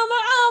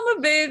 "Mama, I'm a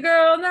big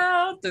girl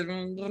now."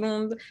 And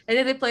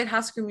then they played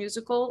High School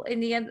Musical at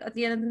the end of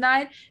the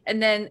night,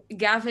 and then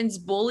Gavin's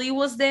bully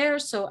was there.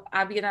 So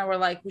Abby and I were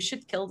like, we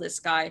should kill this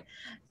guy,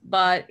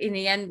 but in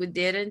the end we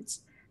didn't.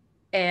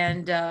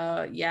 And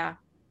yeah,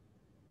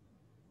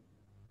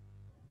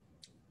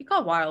 it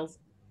got wild.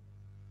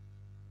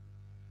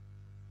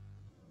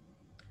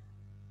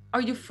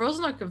 Are you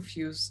frozen or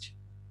confused?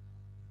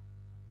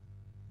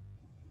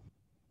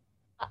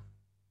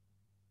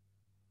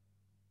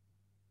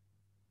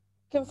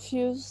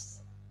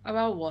 Confused.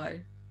 About what?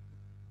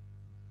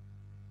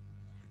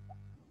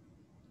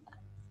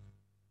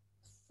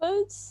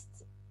 First,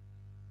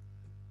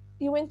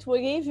 you went to a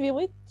gay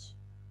village.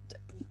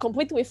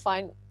 Completely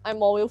fine.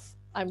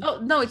 Oh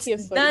no, it's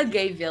the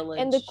gay village.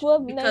 And the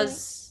club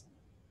because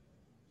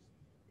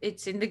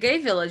it's in the gay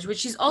village,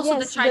 which is also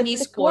the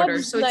Chinese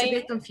quarter, so it's a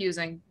bit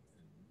confusing.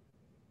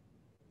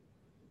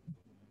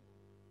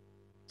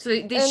 So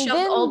they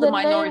shoved all the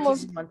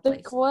minorities in one place.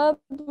 The club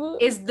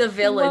is the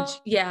village.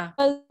 Yeah.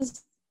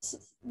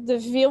 The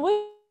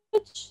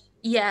village?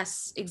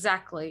 Yes,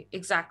 exactly.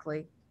 It's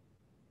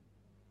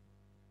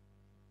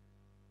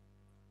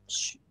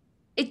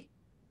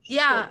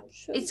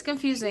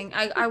confusing.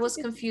 I was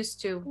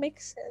confused too.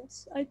 Makes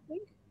sense, I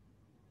think.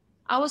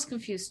 I was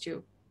confused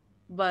too.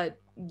 But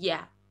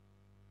yeah.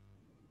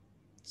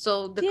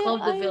 So the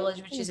club, the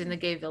village, which is in the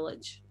gay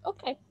village.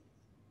 Okay.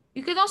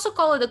 You can also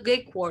call it a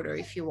gay quarter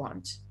if you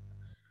want.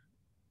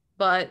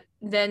 But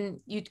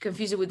then you'd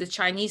confuse it with the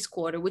Chinese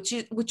quarter,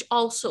 which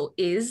also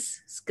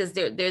is, because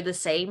they're the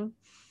same.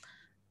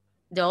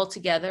 They're all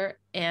together.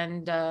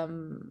 And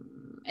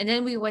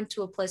then we went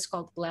to a place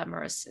called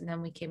Glamorous, and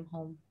then we came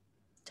home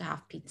to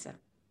have pizza.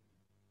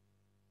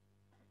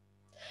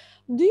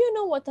 Do you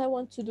know what I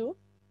want to do?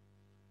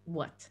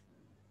 What?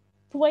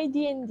 Play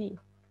D&D.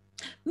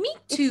 Me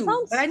too,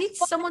 but I need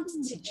someone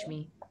to teach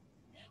me.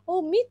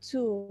 Oh, me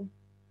too.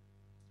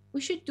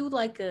 We should do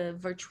like a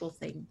virtual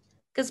thing.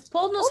 Because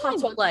Paul knows how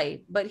to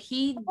play, but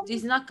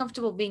he's not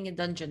comfortable being a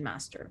dungeon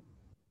master.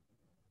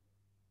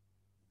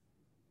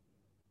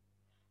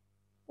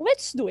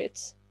 Let's do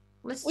it.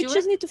 We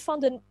just need to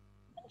find an...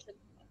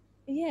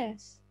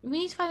 Yes. We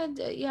need to find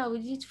a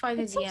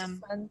DM.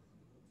 Fun.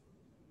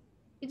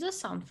 It does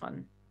sound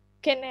fun.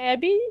 Can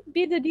Abby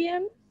be the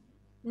DM?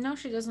 No,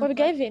 she doesn't. Or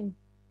Gavin.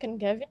 Can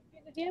Gavin be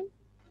the DM?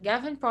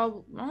 Gavin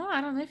probably... Oh,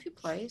 I don't know if he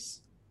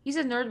plays. He's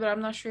a nerd, but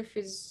I'm not sure if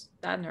he's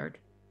that nerd.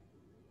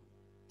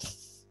 Okay.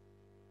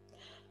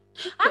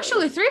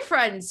 Actually, 3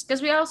 friends,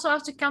 because we also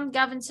have to count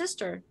Gavin's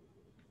sister,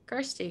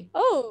 Kirsty.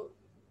 Oh,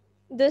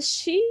 does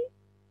she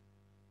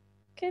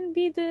can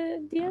be the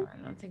DM? I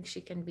don't think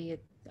she can be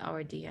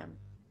our DM.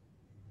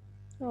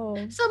 Oh.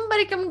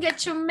 Somebody come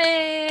get your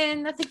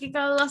man. I think he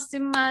got lost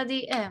in my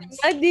DMs.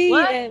 My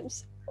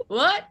DMs.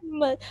 What?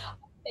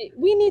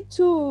 We need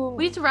to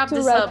wrap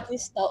this up. I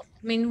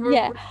mean,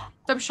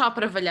 estamos só a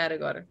trabalhar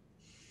agora.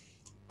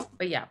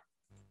 But yeah.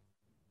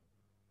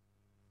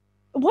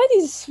 Why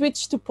did you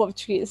switch to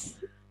Portuguese?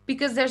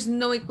 Because there's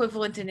no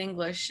equivalent in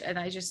English, and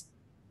I just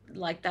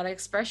like that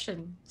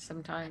expression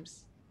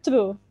sometimes.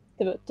 True.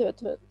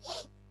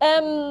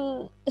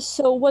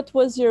 So what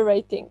was your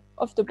rating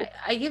of the book?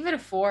 I give it a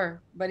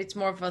 4, but it's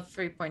more of a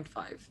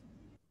 3.5.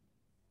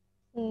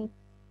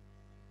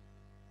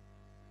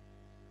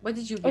 What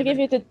did you give it? I gave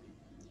it a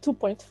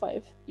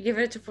 2.5. You give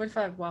it a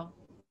 2.5? Wow.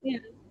 Yeah.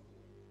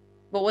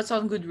 But what's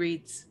on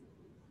Goodreads?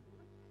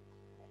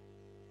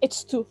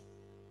 It's 2.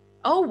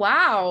 Oh,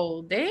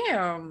 wow.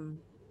 Damn.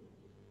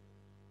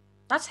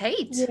 That's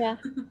hate. Yeah.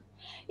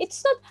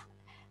 It's not...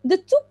 The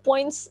 2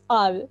 points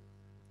are...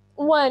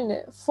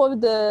 1, for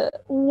the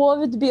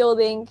world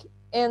building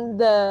and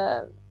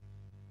the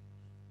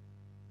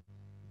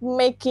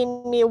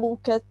making me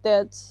look at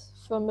that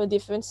from a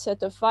different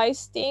set of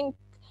eyes thing.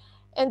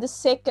 And the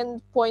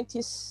second point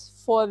is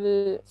for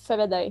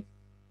Faraday.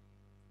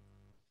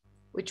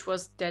 Which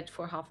was dead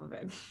for half of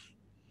it.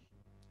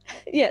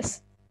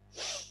 Yes.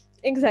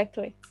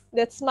 Exactly.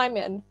 That's my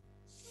man.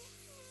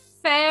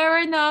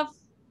 Fair enough.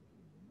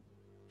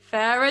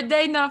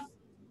 Faraday enough.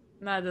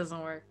 No, it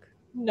doesn't work.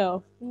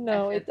 No,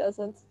 it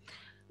doesn't.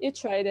 You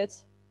tried it.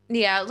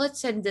 Yeah,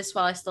 let's end this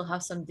while I still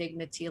have some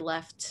dignity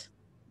left.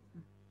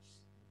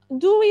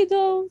 Do we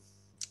though?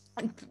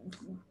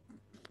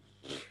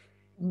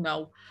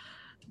 No.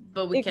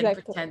 But we can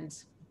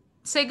pretend.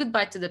 Say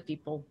goodbye to the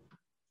people.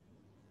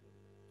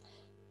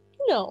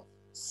 No.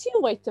 See you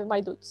later, my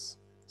dudes.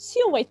 See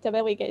you later,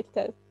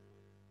 alligator.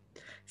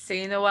 See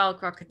you in a while,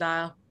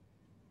 crocodile.